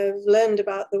I've learned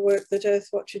about the work that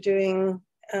Earthwatch are doing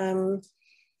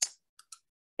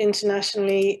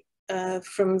internationally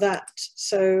from that.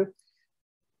 So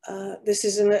this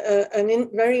is a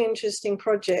very interesting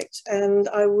project, and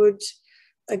I would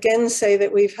again say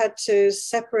that we've had to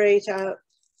separate out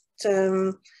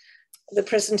the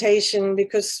presentation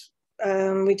because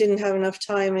we didn't have enough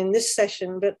time in this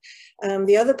session, but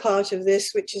the other part of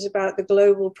this, which is about the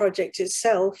global project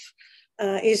itself,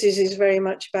 is very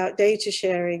much about data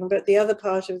sharing, but the other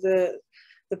part of the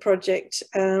project,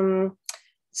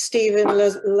 Stephen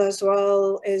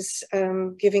Lazoile is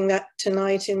giving that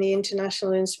tonight in the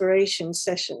International Inspiration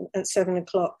session at 7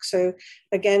 o'clock. So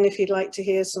again, if you'd like to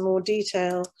hear some more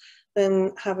detail,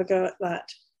 then have a go at that.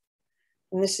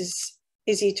 And this is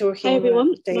Izzy talking. Hi everyone,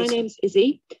 about data. My name's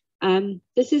Izzy.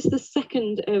 This is the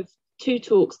second of 2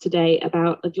 talks today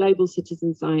about the Global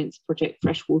Citizen Science Project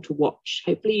Freshwater Watch.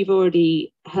 Hopefully you've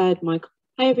already heard my...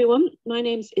 Hi everyone, my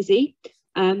name's Izzy.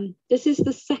 This is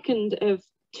the second of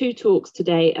 2 talks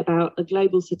today about the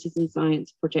Global Citizen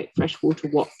Science Project Freshwater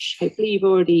Watch. Hopefully you've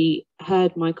already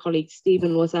heard my colleague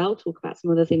Stephen Loisel talk about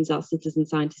some of the things our citizen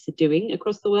scientists are doing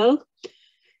across the world.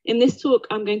 In this talk,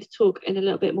 I'm going to talk in a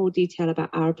little bit more detail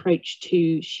about our approach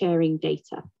to sharing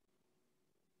data.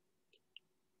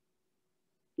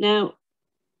 Now,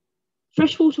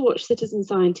 Freshwater Watch citizen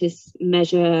scientists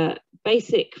measure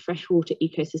basic freshwater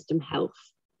ecosystem health.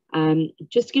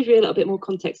 Just to give you a little bit more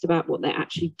context about what they're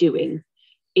actually doing,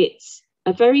 it's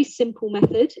a very simple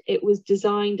method. It was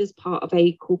designed as part of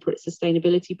a corporate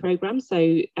sustainability program.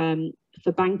 So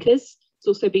for bankers, it's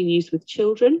also being used with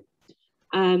children.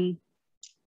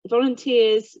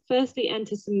 Volunteers firstly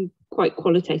enter some quite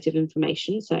qualitative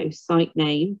information. So site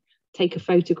name, take a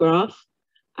photograph.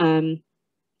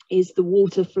 Is the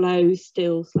water flow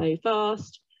still, slow,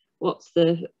 fast? What's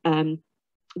the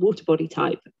water body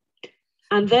type?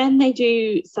 And then they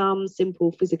do some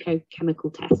simple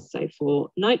physicochemical tests. So for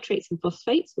nitrates and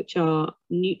phosphates, which are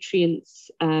nutrients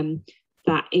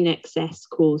that in excess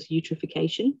cause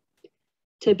eutrophication,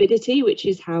 turbidity, which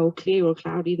is how clear or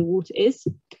cloudy the water is,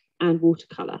 and water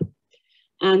colour.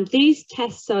 And these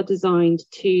tests are designed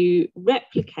to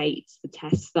replicate the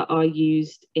tests that are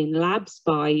used in labs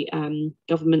by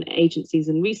government agencies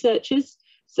and researchers.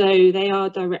 So they are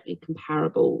directly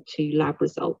comparable to lab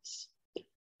results.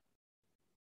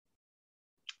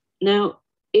 Now,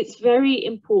 it's very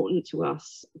important to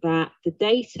us that the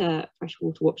data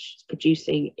Freshwater Watch is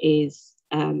producing is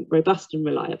robust and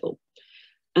reliable.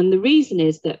 And the reason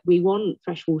is that we want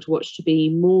Freshwater Watch to be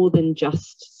more than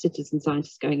just citizen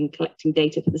scientists going and collecting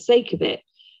data for the sake of it.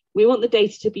 We want the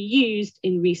data to be used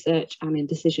in research and in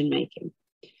decision making.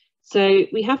 So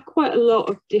we have quite a lot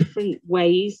of different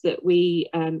ways that we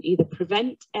either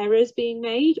prevent errors being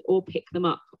made or pick them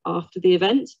up after the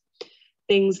event.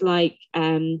 Things like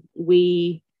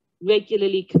we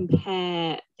regularly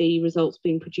compare the results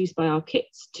being produced by our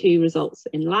kits to results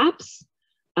in labs.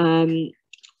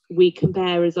 We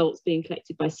compare results being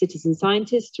collected by citizen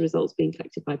scientists to results being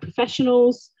collected by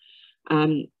professionals.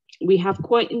 We have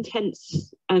quite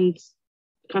intense and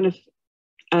kind of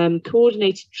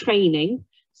coordinated training.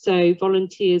 So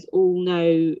volunteers all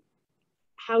know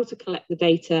how to collect the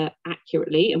data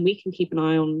accurately, and we can keep an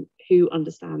eye on who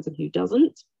understands and who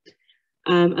doesn't.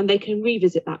 And they can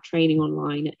revisit that training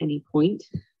online at any point.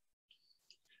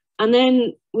 And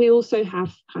then we also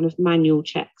have kind of manual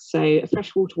checks. So a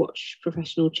Freshwater Watch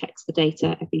professional checks the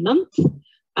data every month.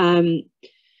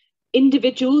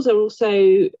 Individuals are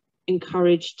also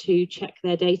encouraged to check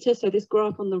their data. So this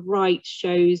graph on the right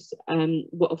shows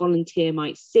what a volunteer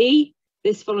might see.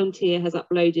 This volunteer has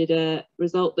uploaded a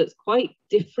result that's quite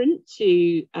different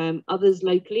to others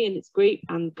locally in its group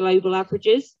and global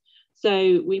averages.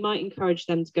 So we might encourage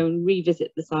them to go and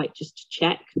revisit the site just to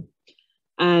check.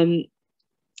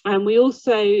 And we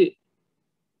also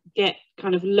get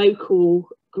kind of local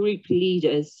group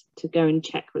leaders to go and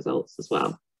check results as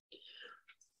well.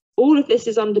 All of this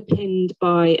is underpinned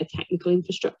by a technical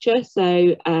infrastructure.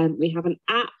 So we have an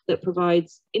app that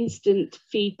provides instant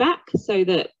feedback so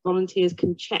that volunteers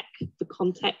can check the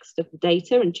context of the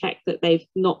data and check that they've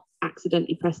not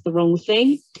accidentally pressed the wrong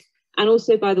thing. And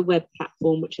also by the web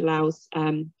platform, which allows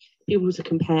people to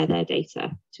compare their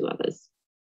data to others.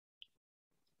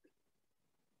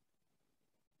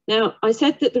 Now, I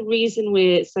said that the reason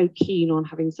we're so keen on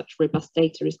having such robust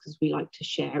data is because we like to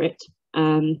share it.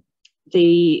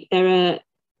 There are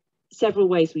several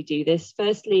ways we do this.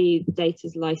 Firstly, the data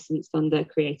is licensed under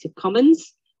Creative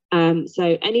Commons.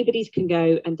 So anybody can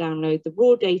go and download the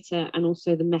raw data and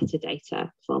also the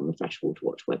metadata from the Freshwater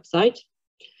Watch website.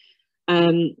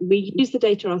 We use the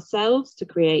data ourselves to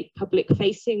create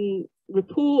public-facing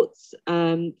reports,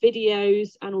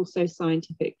 videos, and also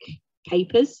scientific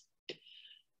papers.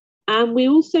 And we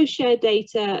also share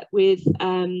data with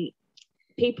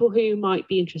people who might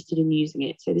be interested in using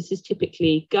it. So this is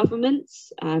typically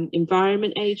governments,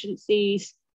 environment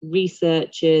agencies,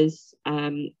 researchers,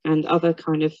 and other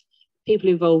kind of people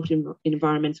involved in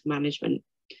environmental management.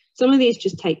 Some of these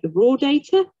just take the raw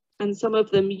data, and some of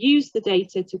them use the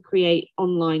data to create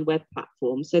online web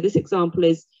platforms. So this example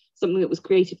is something that was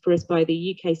created for us by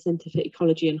the UK Centre for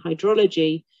Ecology and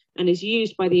Hydrology, and is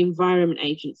used by the Environment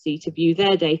Agency to view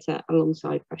their data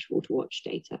alongside Freshwater Watch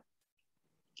data.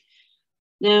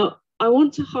 Now, I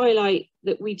want to highlight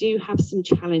that we do have some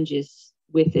challenges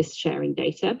with this sharing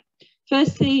data.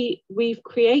 Firstly, we've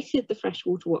created the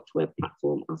Freshwater Watch web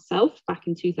platform ourselves back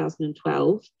in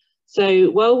 2012. So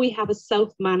while we have a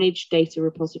self-managed data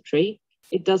repository,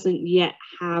 it doesn't yet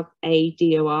have a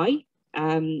DOI.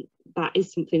 That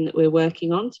is something that we're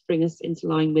working on to bring us into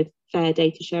line with fair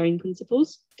data sharing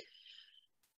principles.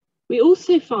 We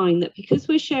also find that because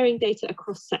we're sharing data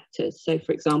across sectors, so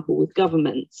for example, with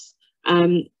governments,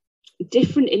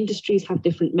 different industries have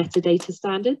different metadata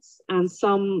standards, and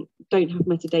some don't have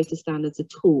metadata standards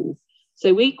at all.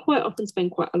 So we quite often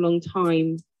spend quite a long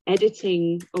time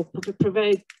editing or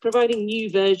providing new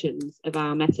versions of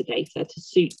our metadata to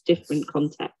suit different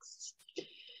contexts.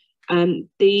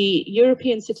 The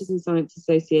European Citizen Science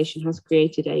Association has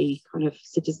created a kind of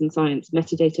citizen science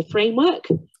metadata framework,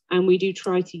 and we do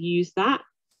try to use that,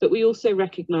 but we also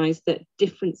recognise that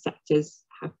different sectors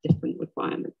have different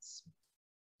requirements.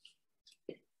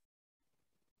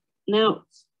 Now,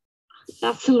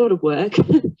 that's a lot of work.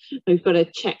 We've got to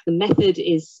check the method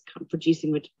is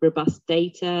producing robust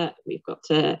data. We've got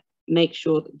to make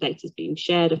sure that the data is being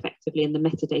shared effectively and the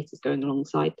metadata is going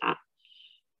alongside that.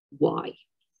 Why?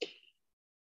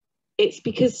 It's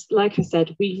because, like I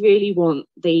said, we really want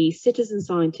the citizen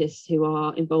scientists who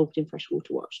are involved in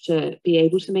Freshwater Watch to be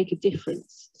able to make a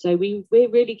difference. So we're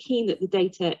really keen that the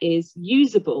data is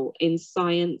usable in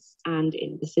science and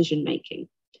in decision making.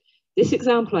 This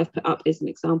example I've put up is an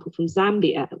example from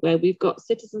Zambia, where we've got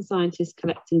citizen scientists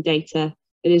collecting data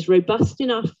that is robust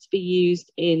enough to be used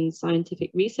in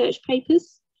scientific research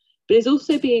papers, but is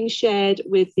also being shared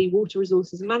with the Water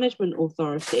Resources Management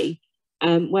Authority,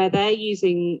 where they're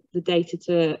using the data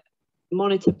to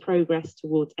monitor progress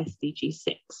towards SDG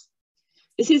 6.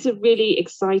 This is a really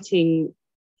exciting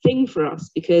thing for us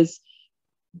because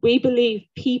we believe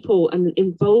people and the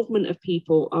involvement of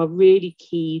people are really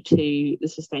key to the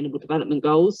Sustainable Development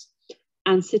Goals,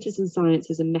 and citizen science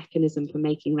is a mechanism for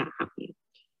making that happen.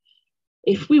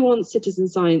 If we want citizen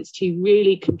science to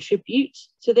really contribute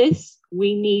to this,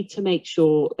 we need to make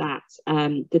sure that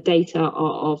the data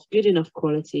are of good enough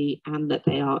quality and that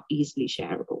they are easily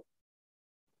shareable.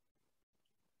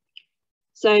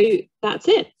 So that's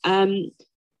it.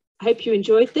 I hope you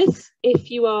enjoyed this.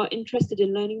 If you are interested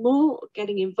in learning more,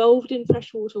 getting involved in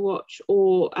Freshwater Watch,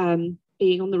 or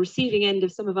being on the receiving end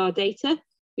of some of our data,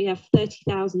 we have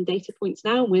 30,000 data points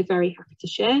now and we're very happy to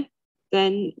share,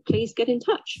 then please get in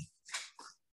touch.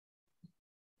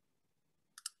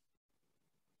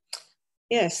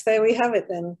 Yes, there we have it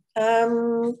then.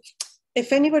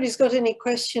 If anybody's got any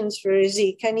questions for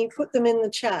Izzy, can you put them in the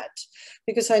chat?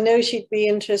 Because I know she'd be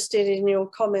interested in your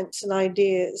comments and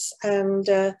ideas. And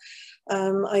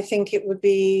I think it would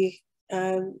be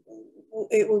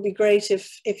great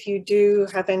if you do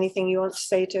have anything you want to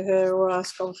say to her or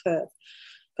ask of her.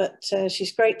 But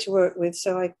she's great to work with,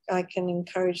 so I can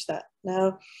encourage that.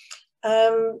 Now,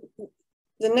 the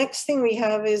next thing we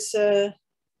have is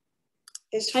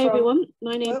Hi everyone,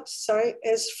 my name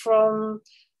is from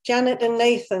Janet and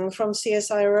Nathan from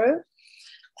CSIRO.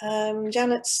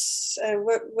 Janet's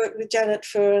worked with Janet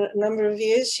for a number of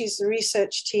years. She's the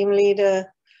research team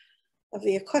leader of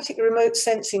the aquatic remote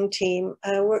sensing team,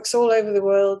 works all over the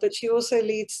world, but she also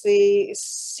leads the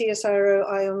CSIRO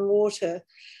Eye on Water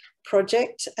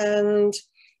project. And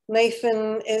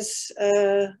Nathan is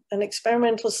an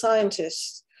experimental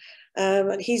scientist.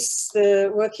 He's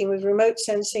working with remote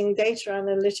sensing, data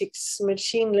analytics,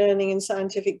 machine learning, and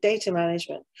scientific data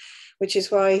management, which is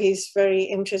why he's very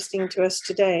interesting to us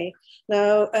today.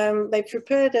 Now, they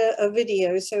prepared a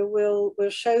video, so we'll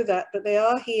show that, but they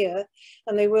are here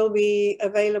and they will be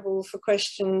available for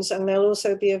questions, and they'll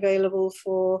also be available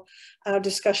for our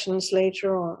discussions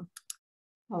later on.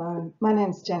 Hello, my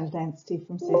name's Janet Anstee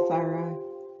from CSIRO,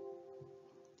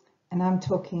 and I'm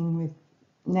talking with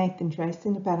Nathan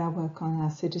Drayson about our work on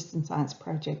our citizen science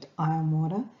project Eye on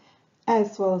Water,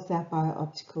 as well as our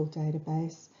bio-optical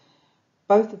database,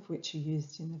 both of which are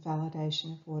used in the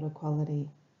validation of water quality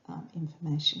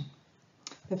information.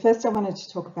 But first I wanted to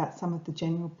talk about some of the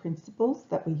general principles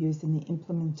that we use in the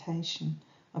implementation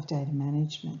of data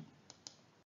management.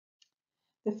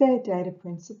 The FAIR data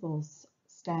principles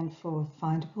stand for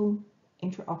findable,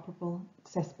 interoperable,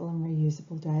 accessible and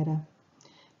reusable data.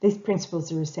 These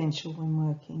principles are essential when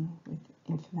working with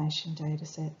information data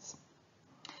sets.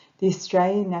 The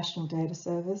Australian National Data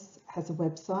Service has a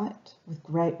website with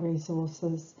great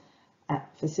resources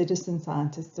for citizen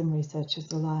scientists and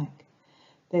researchers alike.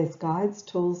 There's guides,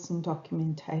 tools and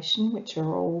documentation which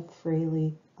are all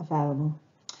freely available.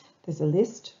 There's a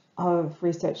list of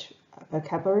research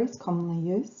vocabularies commonly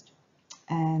used,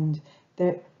 and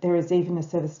there is even a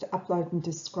service to upload and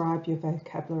describe your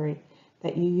vocabulary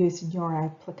that you use in your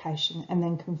application and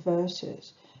then convert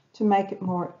it to make it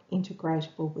more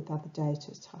integratable with other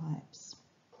data types.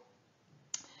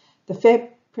 The FAIR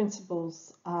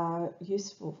principles are a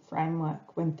useful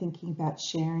framework when thinking about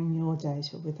sharing your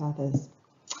data with others,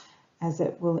 as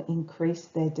it will increase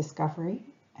their discovery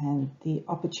and the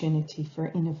opportunity for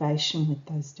innovation with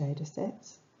those data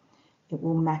sets. It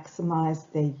will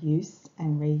maximise their use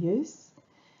and reuse,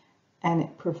 and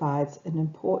it provides an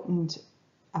important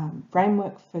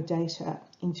framework for data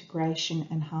integration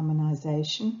and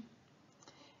harmonisation.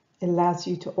 It allows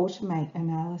you to automate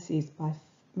analyses by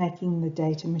making the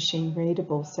data machine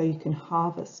readable so you can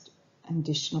harvest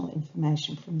additional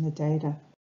information from the data.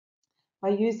 By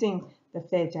using the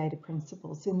FAIR data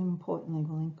principles, it importantly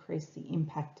will increase the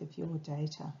impact of your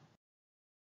data.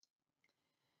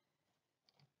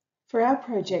 For our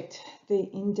project, the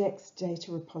indexed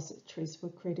data repositories were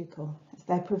critical, as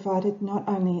they provided not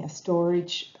only a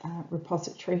storage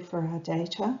repository for our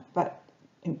data, but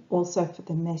also for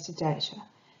the metadata,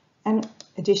 and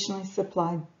additionally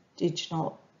supplied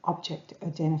digital object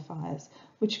identifiers,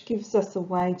 which gives us a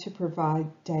way to provide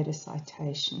data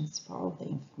citations for all the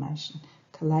information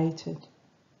collated.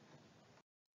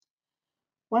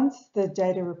 Once the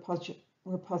data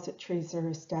repositories are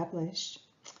established,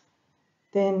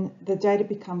 then the data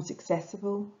becomes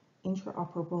accessible,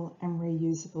 interoperable and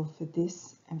reusable for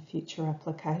this and future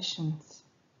applications.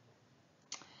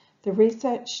 The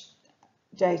Research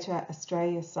Data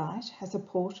Australia site has a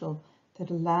portal that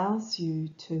allows you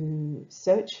to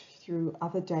search through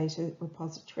other data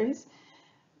repositories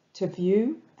to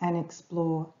view and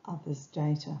explore others'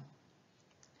 data.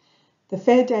 The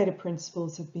FAIR data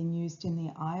principles have been used in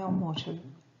the ion water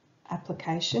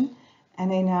application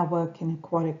and in our work in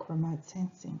aquatic remote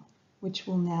sensing, which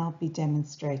will now be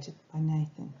demonstrated by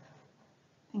Nathan.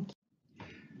 Thank you.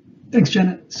 Thanks,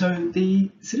 Janet. So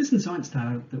the citizen science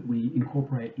data that we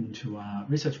incorporate into our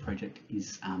research project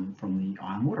is from the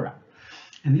Ion Water app.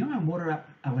 And the Ion Water app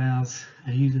allows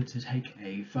a user to take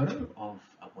a photo of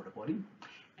a water body,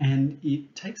 and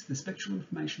it takes the spectral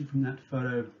information from that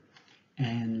photo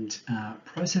and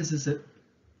processes it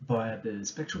via the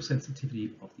spectral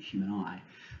sensitivity of the human eye.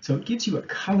 So it gives you a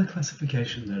colour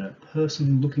classification that a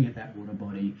person looking at that water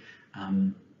body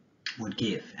would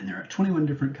give. And there are 21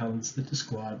 different colours that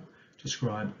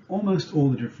describe almost all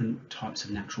the different types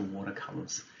of natural water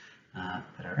colours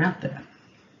that are out there.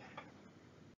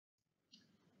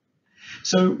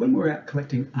 So when we're out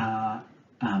collecting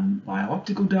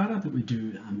biooptical data that we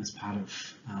do as part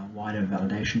of wider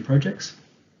validation projects,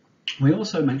 we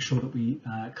also make sure that we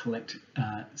collect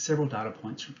several data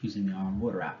points using the Ion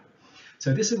Water app.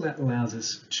 So this allows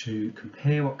us to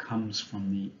compare what comes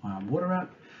from the Ion Water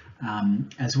app,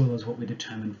 as well as what we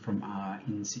determine from our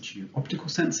in situ optical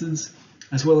sensors,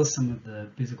 as well as some of the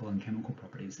physical and chemical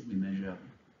properties that we measure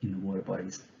in the water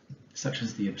bodies, such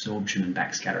as the absorption and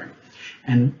backscattering.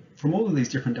 And from all of these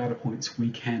different data points, we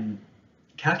can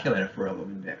calculate a Farrell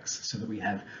index so that we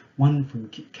have one from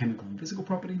chemical and physical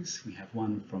properties, we have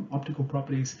one from optical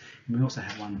properties, and we also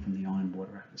have one from the Ion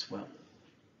Water app as well.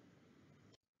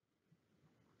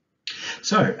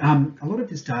 So a lot of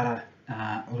this data,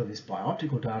 a lot of this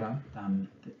biooptical data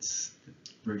that's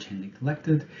routinely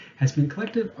collected has been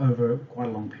collected over quite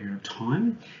a long period of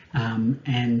time,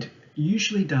 and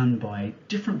usually done by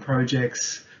different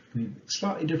projects with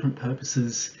slightly different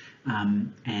purposes,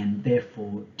 and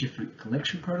therefore different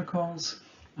collection protocols.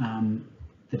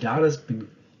 The data has been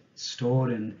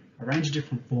stored in a range of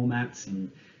different formats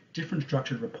in different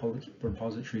structured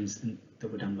repositories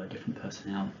that were done by different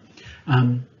personnel.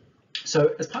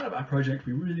 So as part of our project,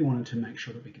 we really wanted to make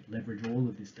sure that we could leverage all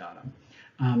of this data.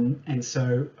 And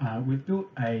so we've built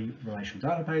a relational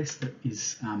database that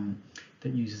is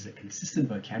that uses a consistent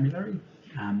vocabulary,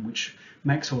 which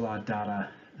makes all our data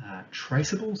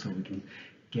traceable, so we can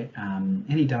get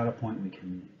any data point, we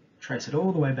can trace it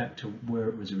all the way back to where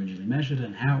it was originally measured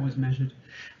and how it was measured,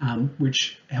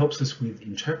 which helps us with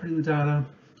interpreting the data,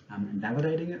 and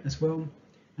validating it as well.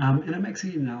 And it makes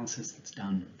the analysis that's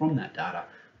done from that data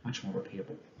much more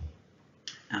repeatable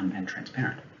and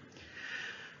transparent.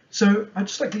 So I'd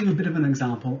just like to give a bit of an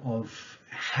example of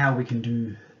how we can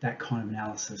do that kind of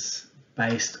analysis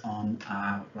based on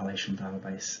our relational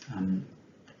database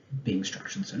being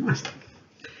structured so nicely.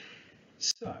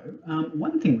 So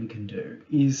one thing we can do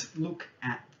is look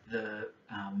at the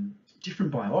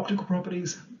different biooptical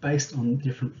properties based on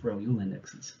different Farrell-Yule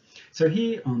indexes. So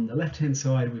here on the left-hand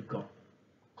side, we've got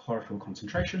chlorophyll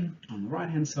concentration. On the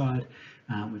right-hand side,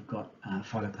 we've got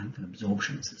phytoplankton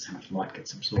absorption, so it's how much light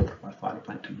gets absorbed by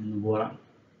phytoplankton in the water.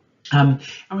 And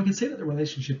we can see that the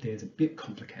relationship there is a bit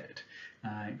complicated.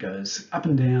 It goes up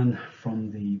and down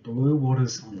from the blue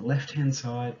waters on the left-hand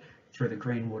side through the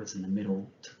green waters in the middle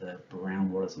to the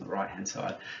brown waters on the right-hand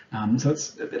side. So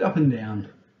it's a bit up and down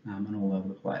and all over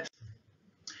the place.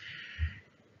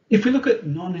 If we look at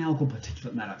non-algal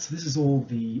particulate matter, so this is all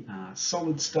the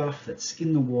solid stuff that's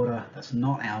in the water that's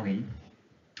not algae,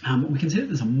 we can see that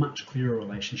there's a much clearer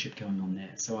relationship going on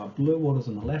there. So our blue waters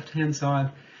on the left-hand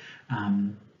side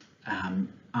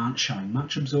aren't showing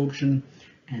much absorption,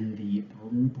 and the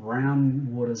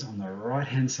brown waters on the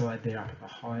right-hand side there up at the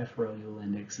higher Farrell-Yule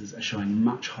indexes are showing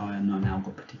much higher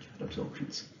non-algal particulate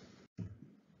absorptions.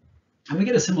 And we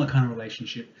get a similar kind of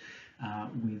relationship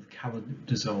with coloured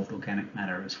dissolved organic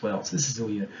matter as well. So this is all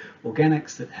your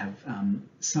organics that have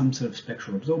some sort of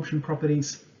spectral absorption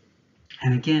properties.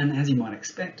 And again, as you might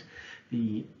expect,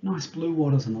 the nice blue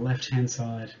waters on the left-hand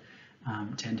side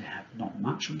tend to have not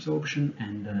much absorption,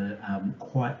 and the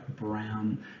quite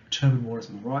brown turbid waters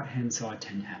on the right-hand side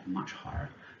tend to have much higher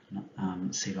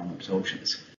CDOM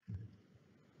absorptions.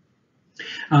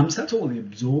 So that's all the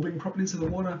absorbing properties of the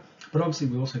water, but obviously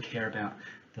we also care about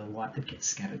the light that gets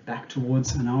scattered back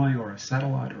towards an eye or a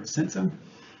satellite or a sensor.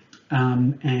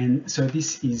 And so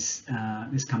this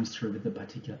comes through with the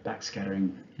particulate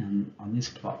backscattering on this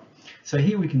plot. So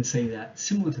here we can see that,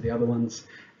 similar to the other ones,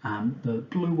 the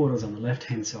blue waters on the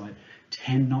left-hand side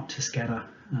tend not to scatter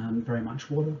very much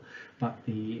water, but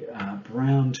the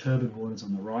brown turbid waters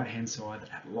on the right-hand side that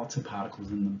have lots of particles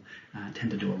in them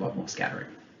tend to do a lot more scattering.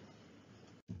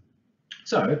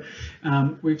 So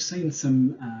we've seen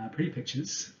some pretty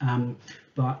pictures,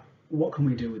 but what can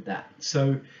we do with that?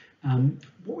 So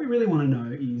what we really want to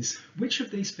know is which of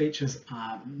these features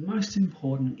are most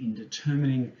important in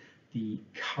determining the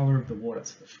colour of the water,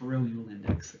 so the Farrell-Yule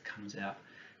index that comes out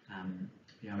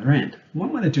the other end.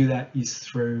 One way to do that is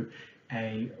through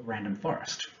a random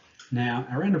forest. Now,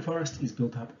 a random forest is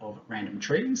built up of random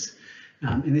trees.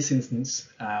 In this instance,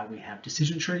 we have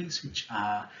decision trees, which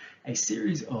are a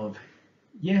series of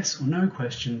yes or no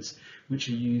questions which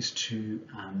are used to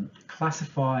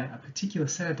classify a particular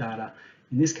set of data,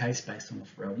 in this case based on the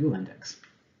Farrell-Yule index.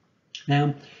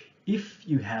 Now, if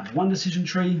you have one decision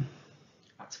tree,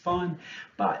 that's fine,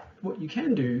 but what you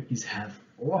can do is have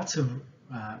lots of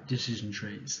decision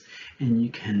trees, and you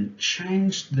can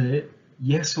change the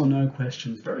yes or no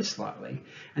questions very slightly,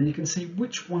 and you can see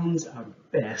which ones are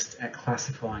best at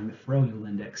classifying the Farrell-Yule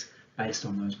index based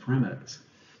on those parameters.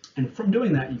 And from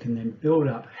doing that, you can then build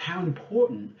up how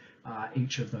important are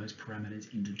each of those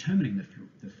parameters in determining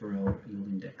the Farrell-Yule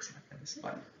index like that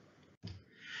slide.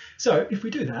 So if we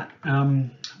do that,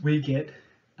 we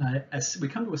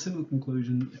come to a similar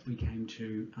conclusion that we came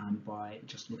to by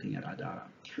just looking at our data.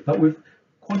 But we've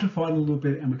quantified a little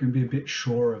bit, and we can be a bit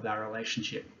surer of our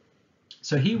relationship.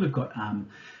 So here we've got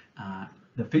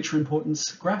the feature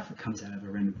importance graph that comes out of a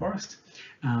random forest,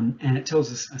 and it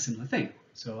tells us a similar thing.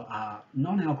 So our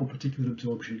non-algal particulate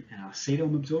absorption and our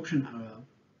CDOM absorption are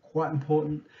quite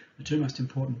important, the two most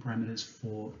important parameters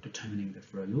for determining the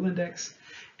Farrell-Yule index.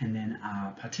 And then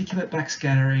our particulate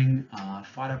backscattering, our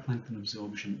phytoplankton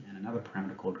absorption, and another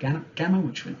parameter called gamma,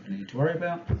 which we're not going to need to worry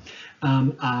about,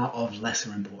 are of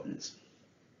lesser importance.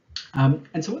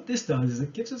 And so what this does is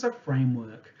it gives us a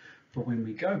framework for when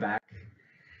we go back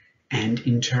and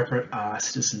interpret our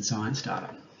citizen science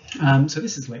data. So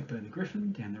this is Lake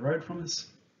Burley-Griffin down the road from us.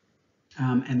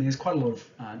 And there's quite a lot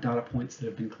of data points that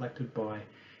have been collected by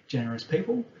generous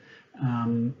people.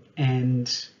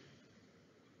 And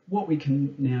what we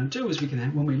can now do is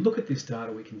when we look at this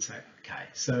data, we can say, okay,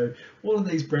 so all of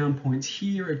these brown points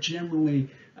here are generally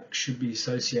should be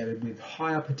associated with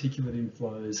higher particulate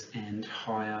inflows and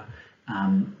higher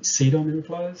CDOM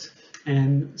inflows.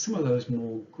 And some of those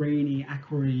more greeny,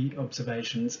 aquary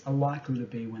observations are likely to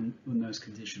be when those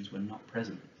conditions were not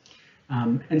present.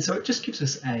 And so it just gives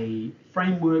us a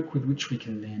framework with which we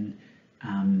can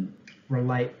then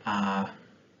relate our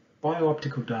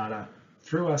biooptical data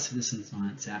through our citizen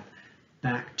science app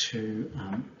back to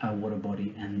our water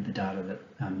body and the data that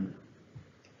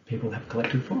people have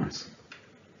collected for us.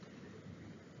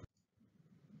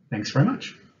 Thanks very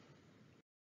much.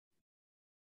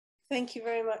 Thank you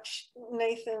very much,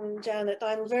 Nathan and Janet.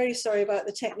 I'm very sorry about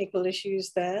the technical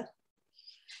issues there.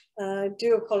 I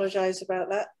do apologise about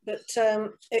that, but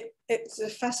it's a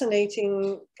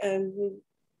fascinating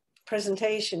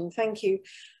presentation. Thank you.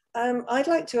 I'd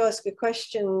like to ask a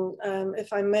question,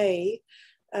 if I may,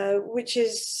 which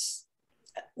is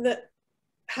that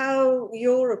how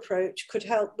your approach could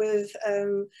help with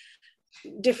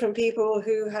different people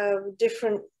who have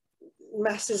different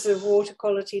masses of water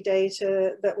quality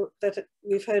data that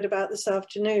we've heard about this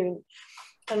afternoon,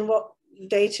 and what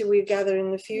data we gather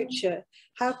in the future.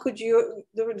 How could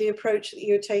the approach that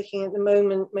you're taking at the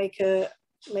moment make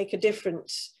a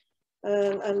difference?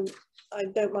 And I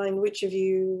don't mind which of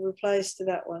you replies to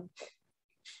that one.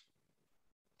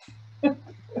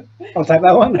 I'll take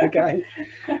that one. Okay.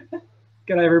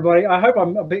 G'day everybody. I hope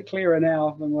I'm a bit clearer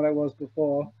now than what I was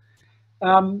before.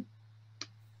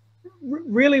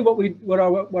 Really, what I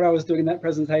was doing in that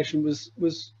presentation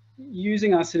was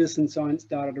using our citizen science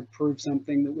data to prove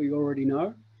something that we already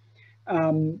know,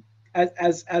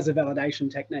 as a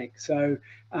validation technique. So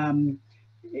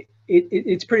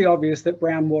it's pretty obvious that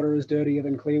brown water is dirtier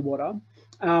than clear water,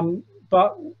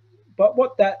 but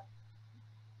what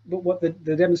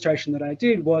the demonstration that I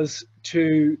did was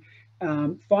to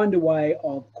find a way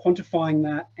of quantifying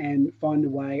that and find a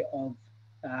way of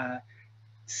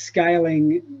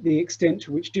scaling the extent to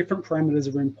which different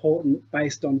parameters are important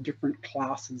based on different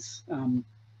classes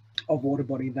of water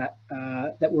body that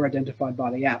were identified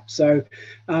by the app. So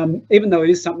even though it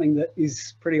is something that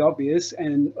is pretty obvious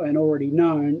and already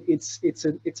known, it's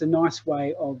a nice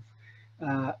way of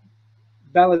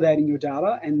validating your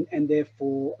data, and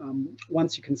therefore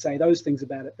once you can say those things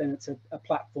about it, then it's a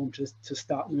platform to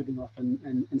start moving off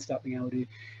and start being able to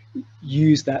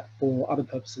use that for other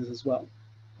purposes as well.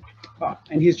 Oh,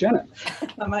 and here's Janet.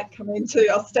 I might come in too.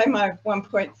 I'll stay my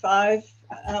 1.5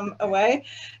 away.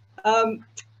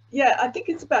 Yeah, I think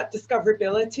it's about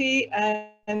discoverability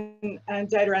and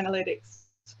data analytics.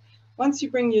 Once you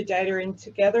bring your data in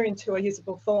together into a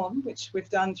usable form, which we've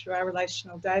done through our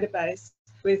relational database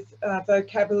with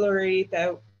vocabulary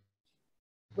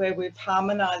where we've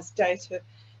harmonized data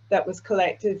that was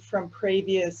collected from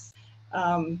previous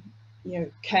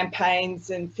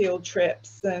campaigns and field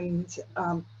trips and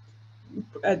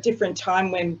a different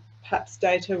time when perhaps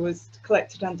data was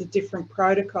collected under different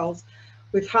protocols.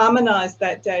 We've harmonized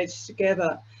that data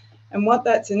together. And what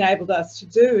that's enabled us to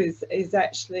do is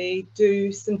actually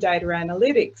do some data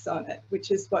analytics on it,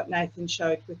 which is what Nathan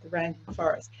showed with the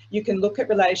rainforest. You can look at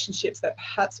relationships that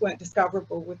perhaps weren't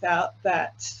discoverable without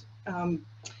that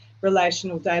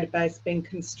relational database being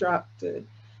constructed.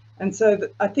 And so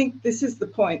I think this is the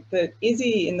point that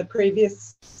Izzy in the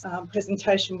previous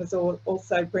presentation was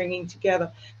also bringing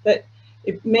together, that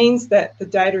it means that the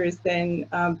data is then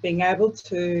being able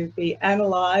to be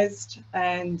analysed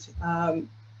and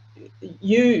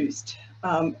used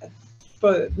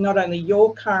for not only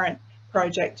your current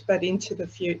project, but into the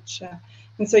future.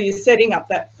 And so you're setting up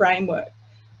that framework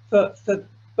for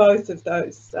both of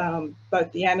those,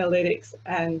 both the analytics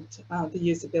and the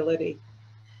usability.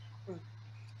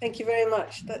 Thank you very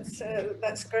much.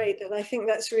 That's great. And I think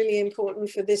that's really important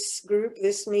for this group,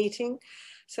 this meeting.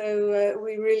 So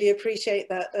we really appreciate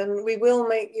that. And we will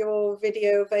make your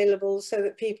video available so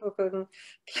that people can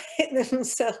play it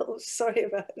themselves. Sorry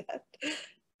about that.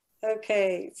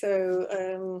 Okay,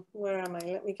 so where am I?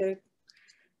 Let me go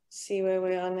see where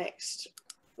we are next.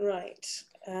 Right.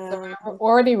 So we're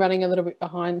already running a little bit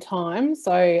behind time,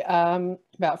 so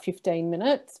about 15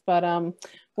 minutes. But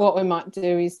what we might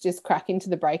do is just crack into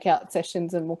the breakout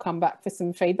sessions and we'll come back for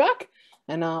some feedback.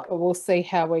 And we'll see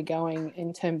how we're going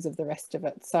in terms of the rest of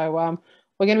it. So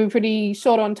we're going to be pretty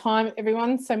short on time,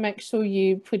 everyone. So make sure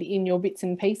you put in your bits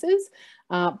and pieces.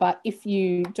 But if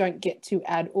you don't get to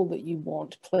add all that you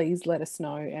want, please let us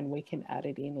know and we can add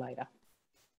it in later.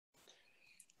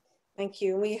 Thank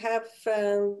you. We have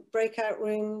breakout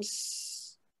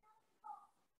rooms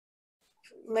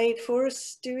made for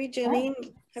us, do we, Janine?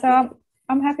 Yeah. So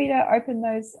I'm happy to open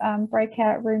those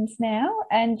breakout rooms now.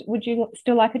 And would you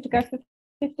still like it to go for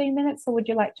 15 minutes, or would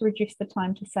you like to reduce the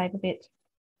time to save a bit?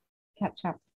 Catch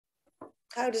up.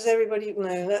 How does everybody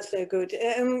know? That's no good.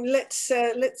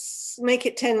 Let's make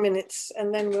it 10 minutes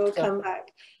and then we'll come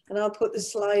back. And I'll put the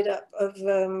slide up of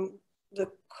the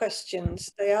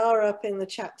questions. They are up in the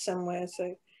chat somewhere,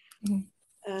 so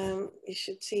you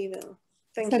should see them.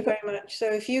 Thank you very much.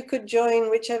 So if you could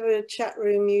join whichever chat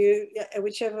room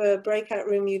whichever breakout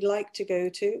room you'd like to go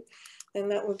to, then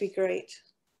that would be great.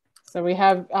 So we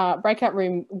have breakout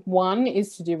room 1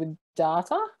 is to do with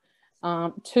data,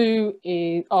 2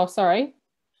 is, oh, sorry.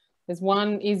 There's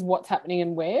 1 is what's happening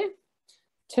and where.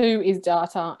 2 is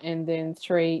data, and then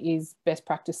 3 is best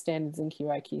practice standards in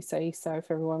QA/QC. So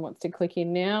if everyone wants to click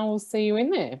in now, we'll see you in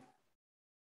there.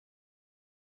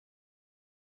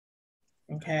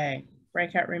 Okay,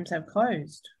 breakout rooms have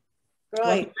closed.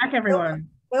 Right. Welcome back, everyone.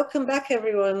 Welcome back,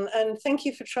 everyone, and thank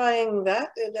you for trying that.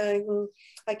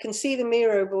 I can see the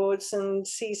Miro boards and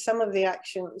see some of the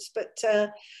actions, but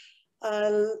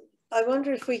I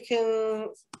wonder if we can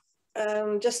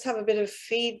just have a bit of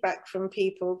feedback from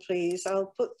people, please.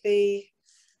 I'll put the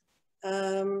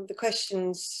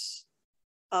questions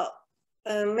up.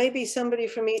 Maybe somebody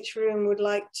from each room would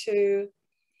like to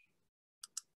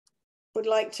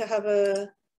have a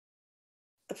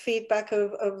feedback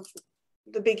of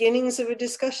the beginnings of a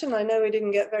discussion. I know we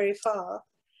didn't get very far,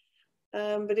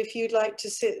 but if you'd like to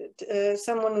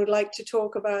someone would like to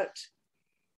talk about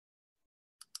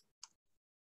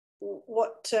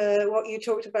what you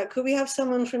talked about. Could we have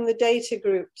someone from the data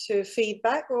group to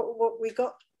feedback what we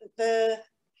got there,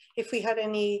 if we had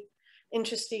any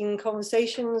interesting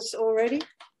conversations already?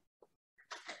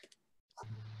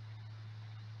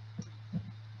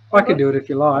 I can do it if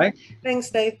you like.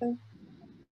 Thanks, Nathan.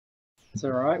 It's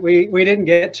all right. We didn't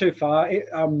get too far.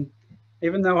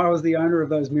 Even though I was the owner of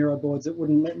those Miro boards, it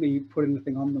wouldn't let me put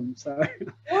anything on them. So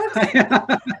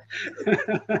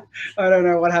I don't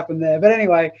know what happened there. But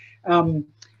anyway,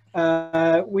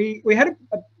 we had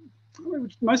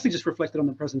mostly just reflected on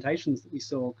the presentations that we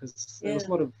saw, because there was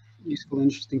a lot of useful,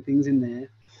 interesting things in there.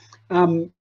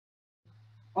 On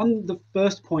the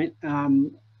first point,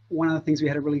 one of the things we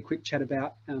had a really quick chat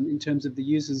about in terms of the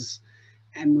users,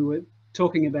 and we were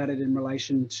talking about it in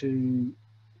relation to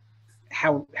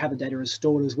how the data is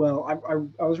stored as well.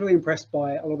 I was really impressed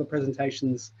by a lot of the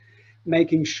presentations,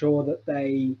 making sure that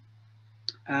they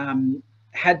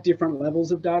had different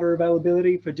levels of data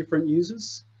availability for different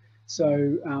users.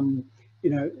 So, you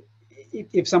know,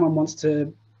 if someone wants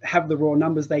to have the raw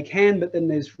numbers, they can, but then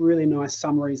there's really nice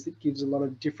summaries that gives a lot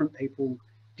of different people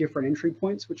different entry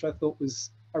points, which I thought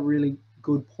was a really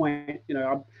good point. You know,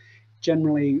 I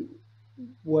generally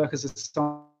work as a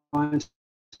scientist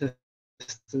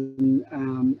and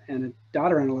a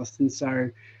data analyst, and so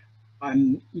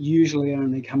I'm usually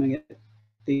only coming at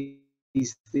these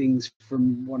things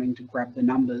from wanting to grab the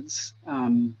numbers.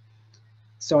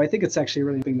 So I think it's actually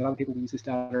really interesting that other people use this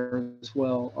data as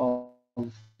well,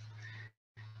 of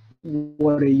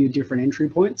what are your different entry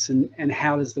points, and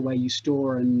how does the way you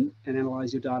store and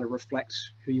analyze your data reflect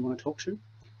who you want to talk to.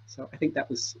 So I think that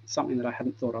was something that I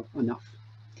hadn't thought of enough.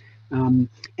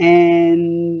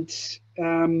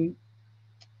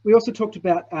 We also talked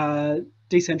about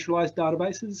decentralized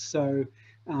databases, so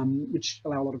which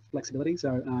allow a lot of flexibility.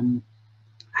 So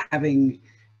having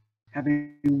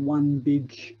one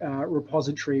big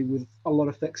repository with a lot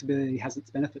of flexibility has its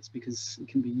benefits, because it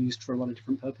can be used for a lot of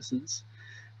different purposes.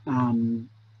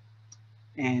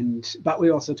 But we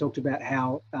also talked about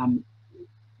how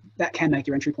that can make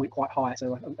your entry point quite high.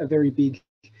 So a very big,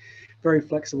 very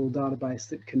flexible database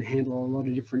that can handle a lot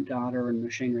of different data and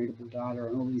machine readable data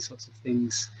and all these sorts of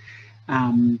things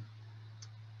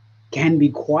can be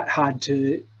quite hard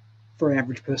for an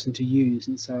average person to use.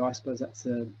 And so I suppose that's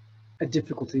a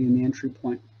difficulty in the entry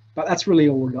point. But that's really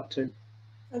all we got to.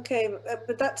 Okay,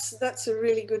 but that's a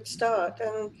really good start.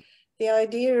 And the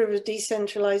idea of a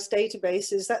decentralized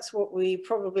databases, that's what we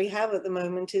probably have at the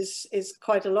moment, is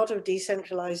quite a lot of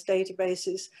decentralized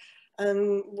databases.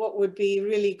 And what would be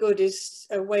really good is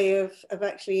a way of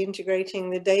actually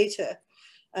integrating the data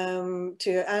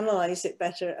to analyze it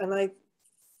better. And I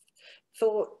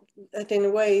thought that in a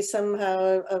way,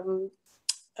 somehow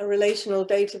a relational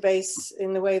database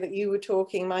in the way that you were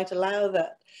talking might allow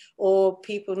that, or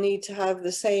people need to have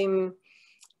the same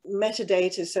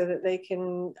metadata so that they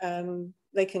can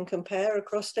compare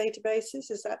across databases.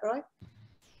 Is that right?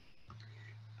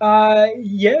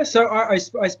 Yeah, so I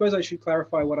suppose I should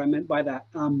clarify what I meant by that.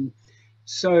 A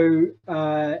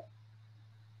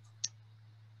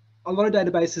lot of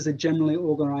databases are generally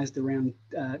organized around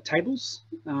tables,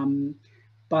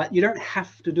 but you don't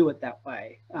have to do it that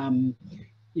way.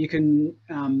 You can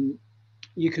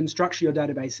structure your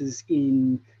databases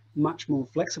in much more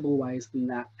flexible ways than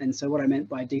that. And so what I meant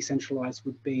by decentralized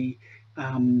would be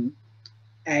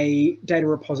a data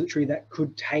repository that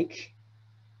could take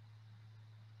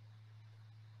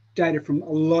data from a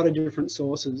lot of different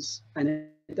sources, and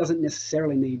it doesn't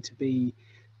necessarily need to be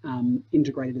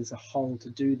integrated as a whole to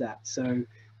do that. So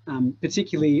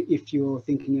particularly if you're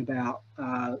thinking about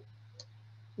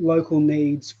local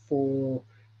needs for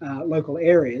local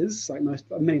areas, like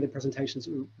many of the presentations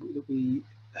that we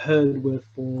heard were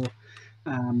for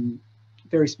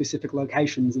very specific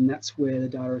locations, and that's where the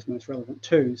data is most relevant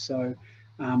to. So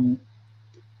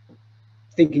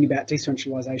thinking about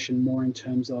decentralisation more in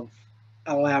terms of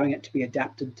allowing it to be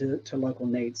adapted to local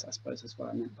needs, I suppose is what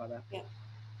I meant by that. Yeah.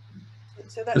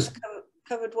 So that's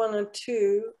covered 1 and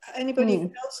 2. Anybody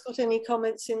else got any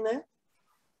comments in there?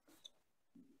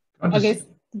 I guess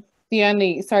the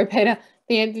only, sorry, Peter,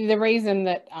 the reason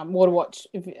that Waterwatch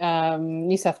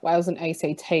New South Wales and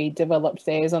ACT developed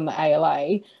theirs on the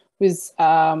ALA was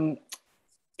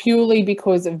purely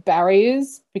because of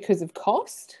barriers, because of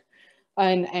cost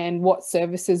and what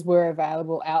services were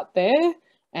available out there,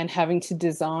 and having to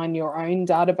design your own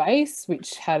database,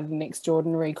 which had an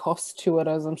extraordinary cost to it,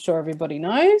 as I'm sure everybody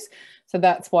knows. So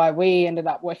that's why we ended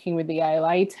up working with the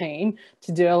ALA team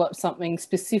to develop something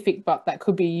specific, but that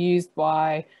could be used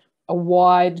by a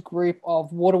wide group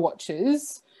of water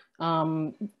watchers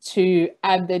to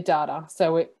add their data.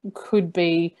 So it could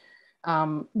be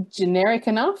generic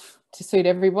enough to suit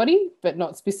everybody, but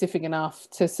not specific enough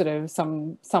to sort of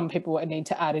some people need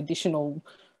to add additional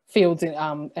fields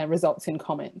and results in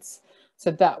comments.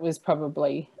 So that was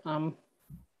probably,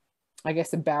 I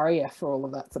guess, a barrier for all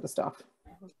of that sort of stuff.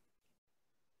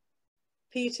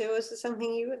 Peter, was there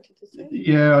something you wanted to say?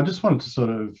 Yeah, I just wanted to sort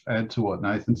of add to what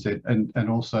Nathan said, and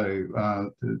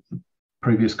also the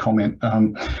previous comment.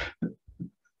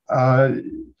 The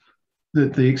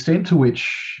extent to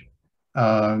which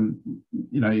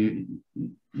you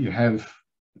have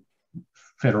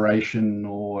federation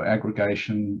or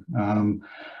aggregation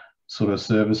sort of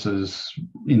services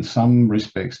in some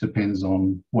respects depends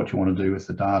on what you want to do with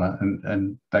the data,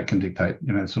 and that can dictate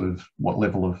sort of what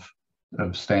level of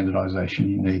standardization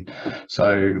you need.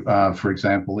 So for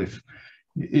example, if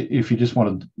you just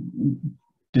wanted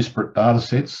disparate data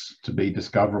sets to be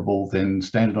discoverable, then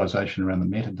standardization around the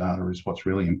metadata is what's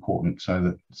really important, so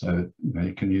that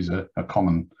you can use a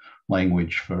common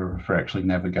language for actually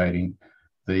navigating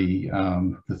the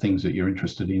things that you're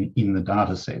interested in the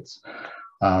data sets.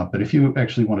 But if you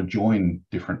actually want to join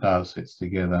different data sets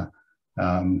together,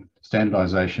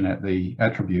 standardization at the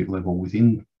attribute level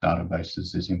within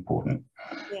databases is important.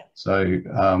 Yeah. So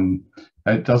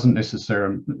it doesn't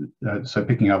necessarily, so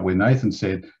picking up where Nathan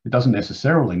said, it doesn't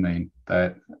necessarily mean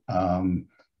that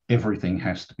everything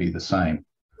has to be the same.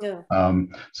 Yeah.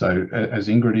 So as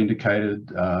Ingrid indicated,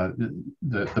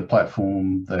 the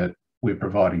platform that we're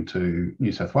providing to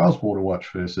New South Wales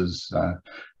Waterwatch versus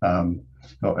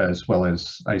as well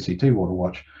as ACT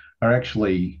Waterwatch are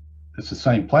actually, it's the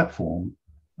same platform.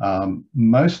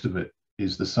 Most of it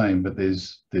is the same, but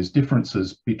there's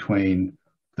differences between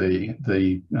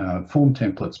the form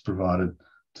templates provided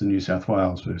to New South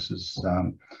Wales versus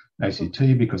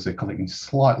ACT, because they're collecting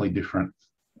slightly different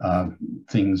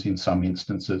things in some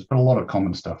instances, but a lot of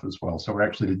common stuff as well. So we're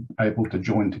actually able to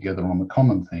join together on the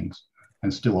common things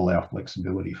and still allow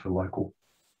flexibility for local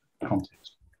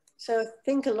context. So I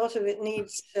think a lot of it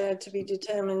needs to be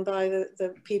determined by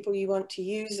the people you want to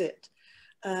use it.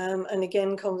 And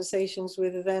again, conversations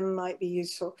with them might be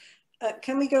useful.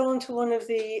 Can we go on to one of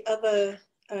the other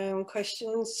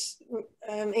questions?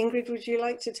 Ingrid, would you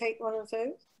like to take one of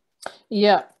those?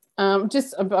 Yeah, I'm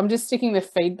just sticking the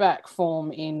feedback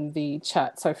form in the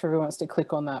chat, so if everyone wants to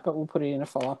click on that, but we'll put it in a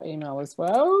follow-up email as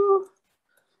well.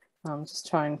 I'm just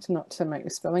trying not to make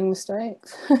the spelling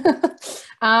mistakes.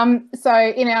 So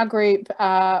in our group,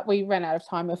 we ran out of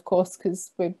time, of course,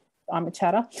 because I'm a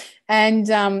chatter, and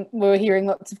we were hearing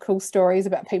lots of cool stories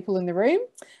about people in the room,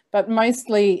 but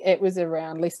mostly it was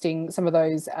around listing some of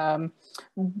those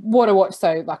Waterwatch,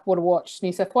 so like Waterwatch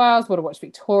New South Wales, Waterwatch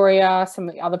Victoria, some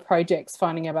of the other projects,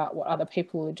 finding about what other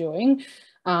people are doing.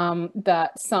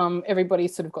 That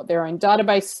everybody's sort of got their own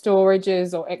database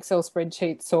storages or Excel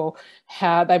spreadsheets, or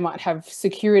how they might have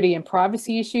security and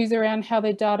privacy issues around how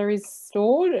their data is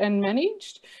stored and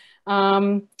managed.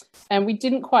 And we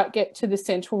didn't quite get to the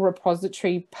central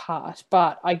repository part,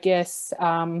 but I guess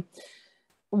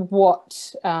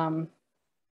what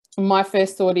my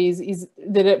first thought is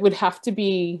that it would have to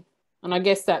be, and I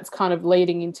guess that's kind of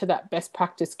leading into that best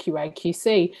practice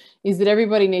QA/QC, is that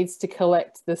everybody needs to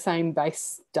collect the same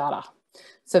base data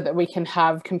so that we can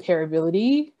have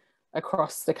comparability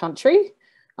across the country.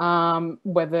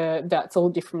 Whether that's all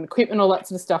different equipment, all that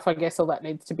sort of stuff, I guess all that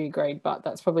needs to be agreed, but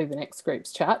that's probably the next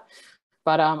group's chat.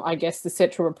 But I guess the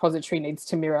central repository needs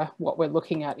to mirror what we're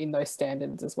looking at in those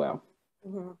standards as well.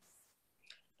 Mm-hmm.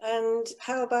 And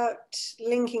how about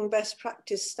linking best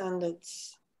practice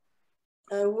standards?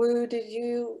 Wu,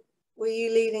 were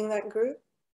you leading that group?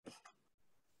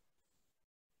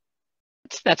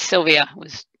 That's Sylvia.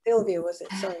 Sylvia, was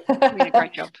it? Sorry. You did a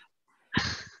great job.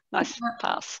 Nice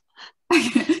pass.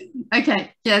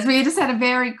 Okay, yes, we just had a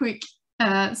very quick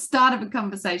start of a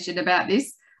conversation about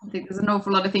this. I think there's an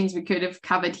awful lot of things we could have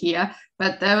covered here,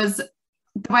 but the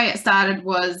way it started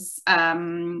was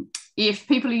if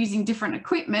people are using different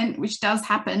equipment, which does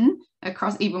happen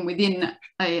across even within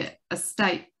a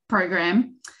state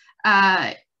program,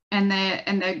 and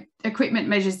the equipment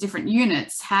measures different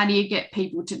units, how do you get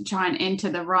people to try and enter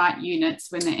the right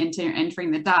units when they're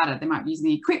entering the data? They might be using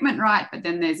the equipment right, but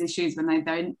then there's issues when they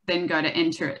don't then go to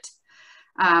enter it.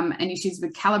 And issues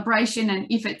with calibration, and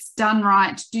if it's done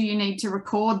right, do you need to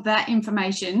record that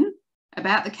information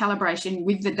about the calibration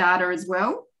with the data as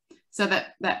well? So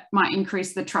that might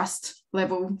increase the trust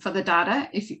level for the data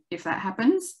if that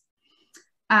happens.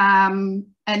 And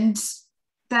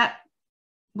that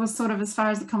was sort of as far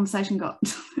as the conversation got.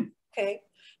 Okay,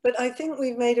 but I think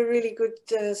we've made a really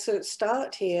good sort of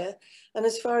start here. And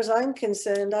as far as I'm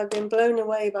concerned, I've been blown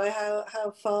away by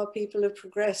how far people have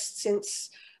progressed since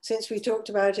we talked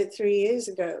about it 3 years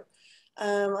ago.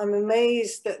 I'm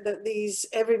amazed that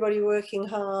everybody working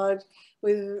hard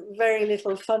with very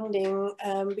little funding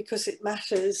because it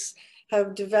matters,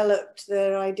 have developed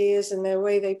their ideas and their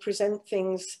way they present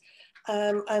things.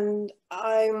 And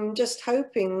I'm just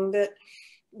hoping that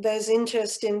there's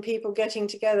interest in people getting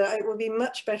together. It would be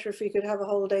much better if we could have a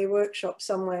whole day workshop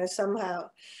somewhere, somehow,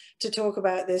 to talk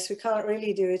about this. We can't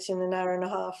really do it in an hour and a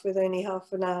half with only half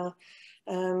an hour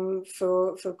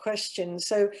for questions.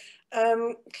 So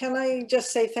can I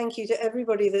just say thank you to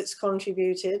everybody that's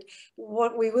contributed.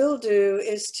 What we will do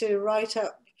is to write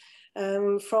up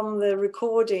from the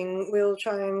recording, we'll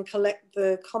try and collect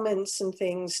the comments and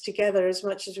things together as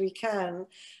much as we can,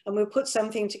 and we'll put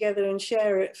something together and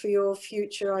share it for your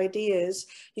future ideas.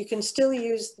 You can still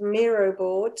use the Miro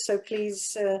board, so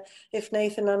please, if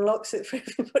Nathan unlocks it for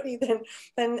everybody,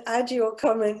 then add your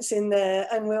comments in there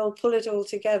and we'll pull it all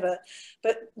together.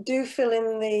 But do fill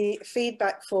in the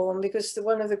feedback form, because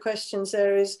one of the questions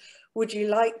there is, would you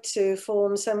like to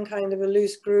form some kind of a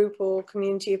loose group or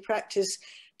community of practice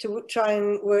to try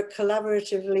and work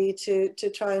collaboratively to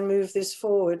try and move this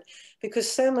forward, because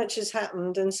so much has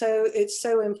happened and so it's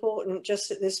so important just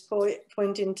at this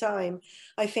point in time.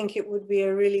 I think it would be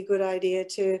a really good idea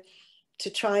to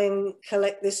try and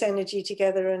collect this energy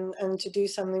together and to do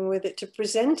something with it, to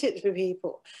present it to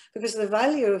people, because the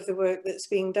value of the work that's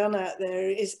being done out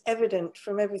there is evident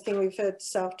from everything we've heard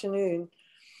this afternoon.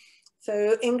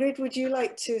 So Ingrid, would you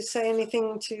like to say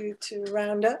anything to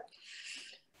round up?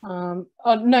 Oh,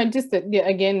 no, just that, yeah,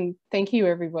 again, thank you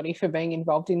everybody for being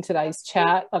involved in today's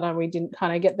chat. I know we didn't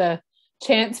kind of get the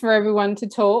chance for everyone to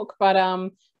talk, but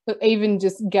even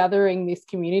just gathering this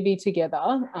community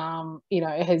together, you know,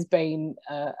 it has been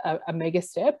a mega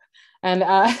step. And,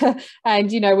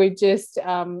 and you know, we've just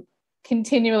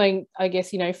continuing, I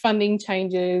guess, you know, funding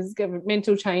changes,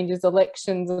 governmental changes,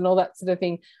 elections and all that sort of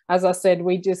thing. As I said,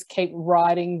 we just keep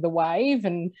riding the wave,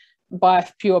 and by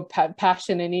pure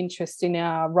passion and interest in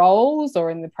our roles or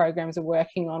in the programs we're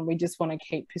working on, we just want to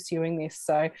keep pursuing this.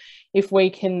 So if we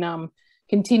can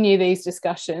continue these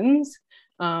discussions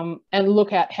and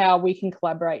look at how we can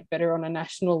collaborate better on a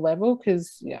national level,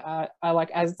 because I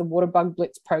like, as the Water Bug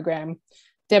Blitz program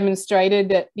demonstrated,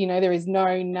 that, you know, there is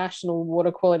no national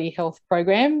water quality health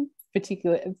program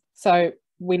particularly. So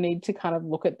we need to kind of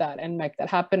look at that and make that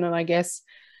happen. And I guess,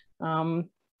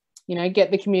 you know,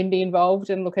 get the community involved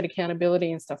and look at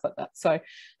accountability and stuff like that. So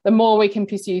the more we can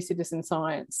pursue citizen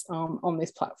science on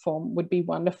this platform would be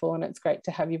wonderful, and it's great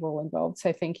to have you all involved.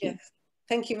 So thank you. Yes.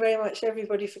 Thank you very much,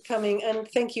 everybody, for coming, and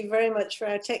thank you very much for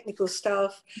our technical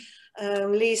staff,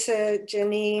 Lisa,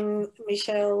 Janine,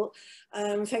 Michelle.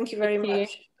 Thank you very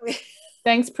much.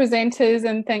 Thanks, presenters,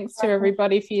 and thanks to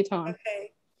everybody for your time.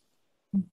 Okay.